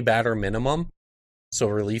the 3 batter minimum. So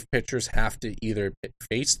relief pitchers have to either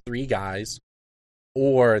face 3 guys,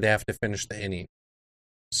 or they have to finish the inning.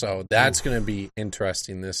 So that's going to be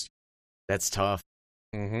interesting this year. That's tough.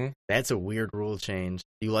 Mm-hmm. That's a weird rule change.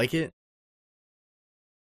 Do you like it?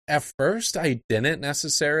 At first, I didn't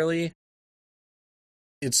necessarily.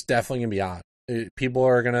 It's definitely going to be odd. People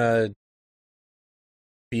are going to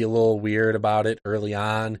be a little weird about it early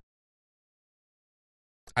on.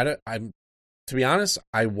 To be honest,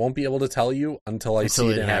 I won't be able to tell you until I see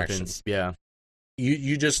it in action. Yeah.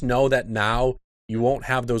 You just know that now you won't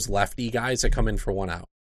have those lefty guys that come in for 1 out,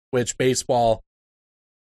 which baseball,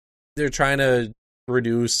 they're trying to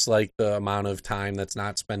reduce like the amount of time that's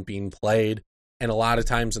not spent being played. And a lot of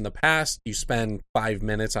times in the past, you spend 5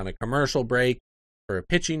 minutes on a commercial break for a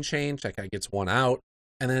pitching change. That guy gets 1 out,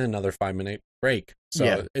 and then another 5-minute break.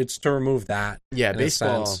 So it's to remove that. Yeah,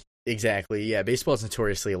 baseball. Exactly. Yeah, baseball is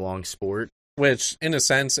notoriously a long sport. Which, in a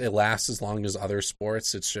sense, it lasts as long as other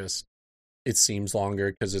sports. It's just, it seems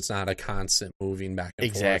longer because it's not a constant moving back and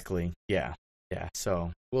forth. Exactly. Yeah.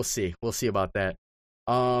 So we'll see. We'll see about that.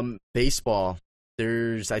 Baseball.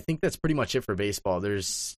 I think that's pretty much it for baseball.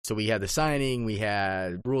 So we had the signing, we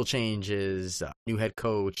had rule changes, new head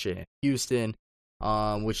coach in Houston,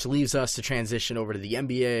 which leaves us to transition over to the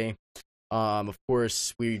NBA. Of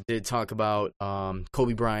course, we did talk about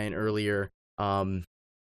Kobe Bryant earlier.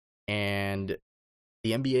 And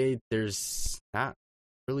the NBA, there's not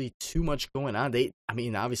really too much going on.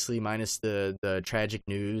 Obviously, minus the tragic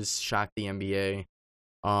news, shocked the NBA.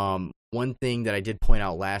 One thing that I did point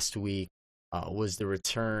out last week was the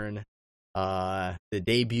return, the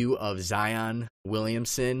debut of Zion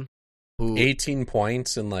Williamson, who 18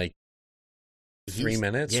 points in like 3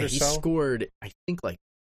 minutes or so. He scored, I think, like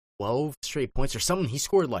 12 straight points or something. He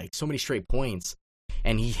scored like so many straight points,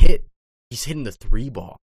 and he's hitting the 3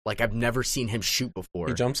 ball. Like, I've never seen him shoot before.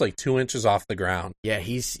 He jumps like 2 inches off the ground. Yeah,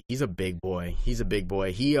 he's a big boy. He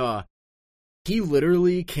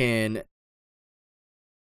literally can.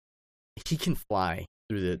 He can fly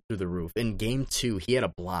through the roof. In game 2, he had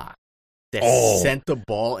a block that sent the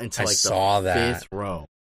ball into like the 5th row.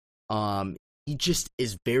 He just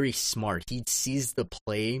is very smart. He sees the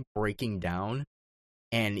play breaking down,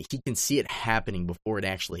 and he can see it happening before it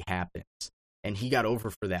actually happens. And he got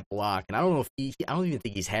over for that block. And I don't know if I don't even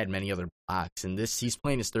think he's had many other blocks. And he's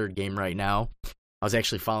playing his 3rd game right now. I was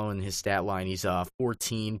actually following his stat line. He's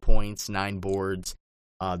 14 points, 9 boards.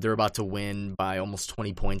 They're about to win by almost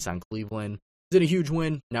 20 points on Cleveland. Is it a huge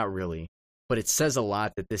win? Not really. But it says a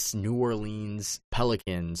lot that this New Orleans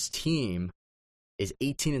Pelicans team is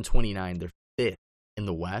 18-29. They're 5th in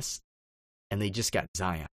the West, and they just got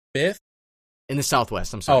Zion. 5th? In the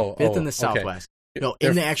Southwest, I'm sorry. 5th in the Southwest. Okay. No,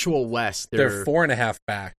 in the actual West, they're 4.5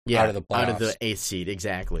 back out of the playoffs. Out of the 8th seed,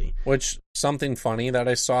 exactly. Which, something funny that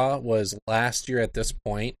I saw was last year at this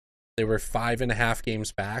point, they were 5.5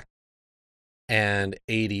 games back, and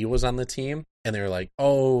AD was on the team, and they were like,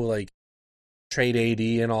 oh, like, trade AD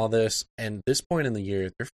and all this. And this point in the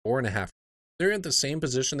year, they're 4.5. They're at the same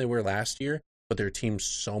position they were last year, but their team's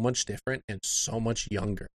so much different and so much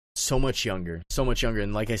younger. So much younger.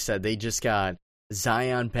 And like I said, they just got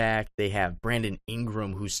Zion back. They have Brandon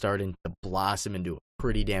Ingram, who's starting to blossom into a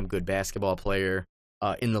pretty damn good basketball player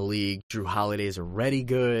in the league. Drew Holiday is already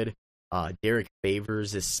good. Derek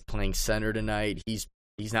Favors is playing center tonight. He's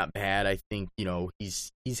not bad. I think, you know,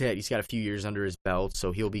 he's got a few years under his belt,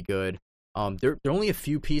 so he'll be good. They're only a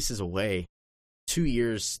few pieces away. 2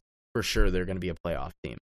 years for sure they're going to be a playoff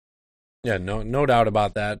team. Yeah, no doubt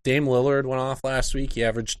about that. Dame Lillard went off last week. He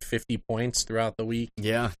averaged 50 points throughout the week.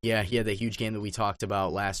 Yeah, he had that huge game that we talked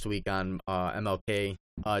about last week on MLK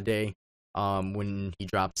Day when he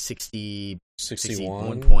dropped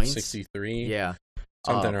 61 points. 63. Yeah.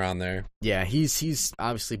 Something around there. Yeah, he's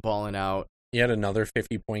obviously balling out. He had another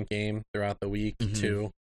 50-point game throughout the week,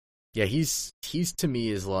 too. Yeah, he's to me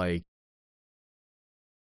is like,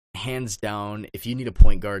 hands down, if you need a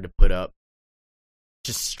point guard to put up,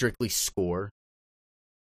 just strictly score.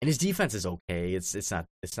 And his defense is okay. It's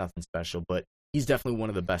nothing special, but he's definitely one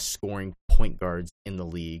of the best scoring point guards in the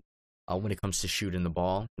league when it comes to shooting the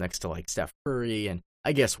ball, next to like Steph Curry and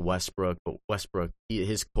I guess Westbrook. But Westbrook,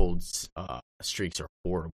 his cold streaks are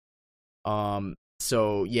horrible.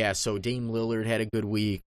 So Dame Lillard had a good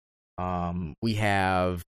week. We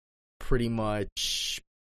have pretty much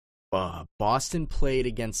Boston played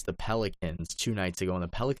against the Pelicans 2 nights ago, and the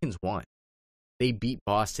Pelicans won. They beat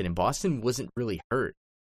Boston, and Boston wasn't really hurt.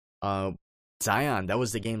 Zion, that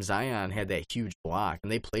was the game Zion had that huge block,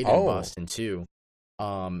 and they played in Boston too.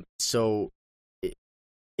 So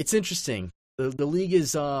it's interesting. The league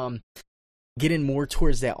is getting more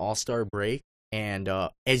towards that All-Star break, and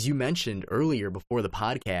as you mentioned earlier before the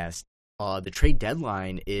podcast, the trade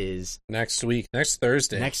deadline is next week, next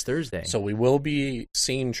Thursday. So we will be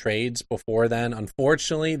seeing trades before then.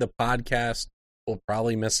 Unfortunately, the podcast will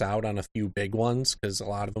probably miss out on a few big ones because a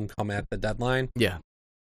lot of them come at the deadline. Yeah.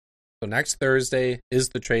 So next Thursday is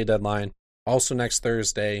the trade deadline. Also next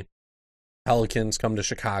Thursday, Pelicans come to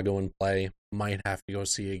Chicago and play. Might have to go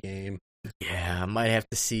see a game. Yeah, I might have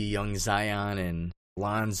to see young Zion and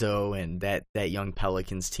Lonzo and that young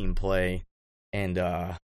Pelicans team play. And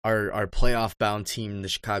our playoff bound team, the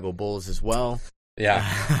Chicago Bulls, as well.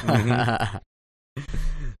 Yeah.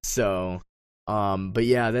 So, but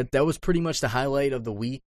yeah, that was pretty much the highlight of the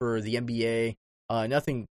week for the NBA.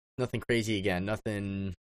 Nothing crazy again.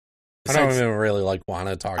 Nothing. Besides, I don't even really want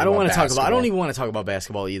to talk. I don't even want to talk about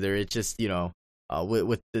basketball either. It's just, you know,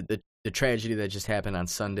 with the tragedy that just happened on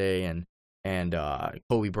Sunday and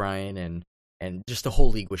Kobe Bryant and just the whole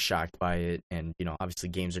league was shocked by it. And, you know, obviously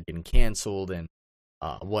games are getting canceled and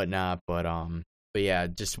whatnot. But yeah,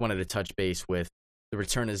 just wanted to touch base with the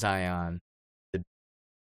return of Zion.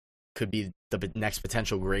 Could be the next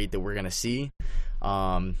potential great that we're going to see.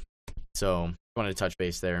 So wanted to touch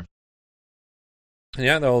base there.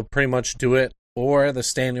 Yeah, that'll pretty much do it for the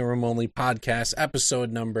Standing Room Only podcast, episode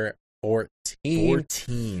number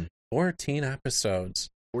 14. 14 episodes.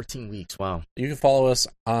 14 weeks, wow. You can follow us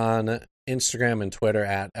on Instagram and Twitter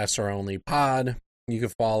at SROnlyPod. You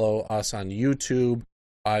can follow us on YouTube.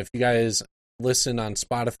 If you guys listen on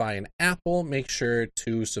Spotify and Apple, make sure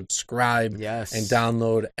to subscribe and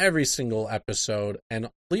download every single episode and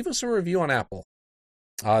leave us a review on Apple.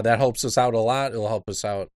 That helps us out a lot. It'll help us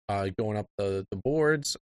out going up the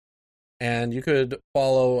boards. And you could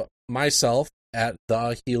follow myself at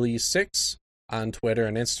the Healy6 on Twitter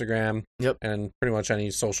and Instagram. Yep. And pretty much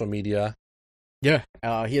any social media. Yeah.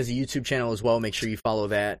 He has a YouTube channel as well. Make sure you follow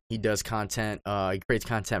that. He does content. He creates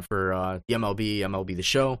content for the MLB The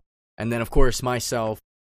Show. And then, of course, myself,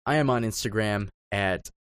 I am on Instagram at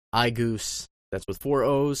iGoose. That's with 4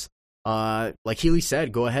 O's. Like Healy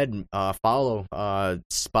said, go ahead and follow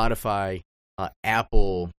Spotify,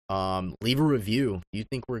 Apple. Leave a review. You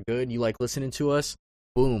think we're good? You like listening to us?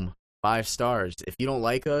 Boom, 5 stars. If you don't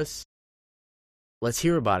like us, let's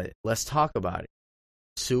hear about it. Let's talk about it.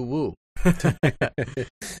 Sue woo.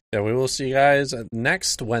 Yeah, we will see you guys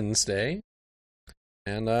next Wednesday.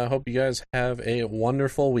 And I hope you guys have a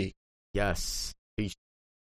wonderful week. Yes.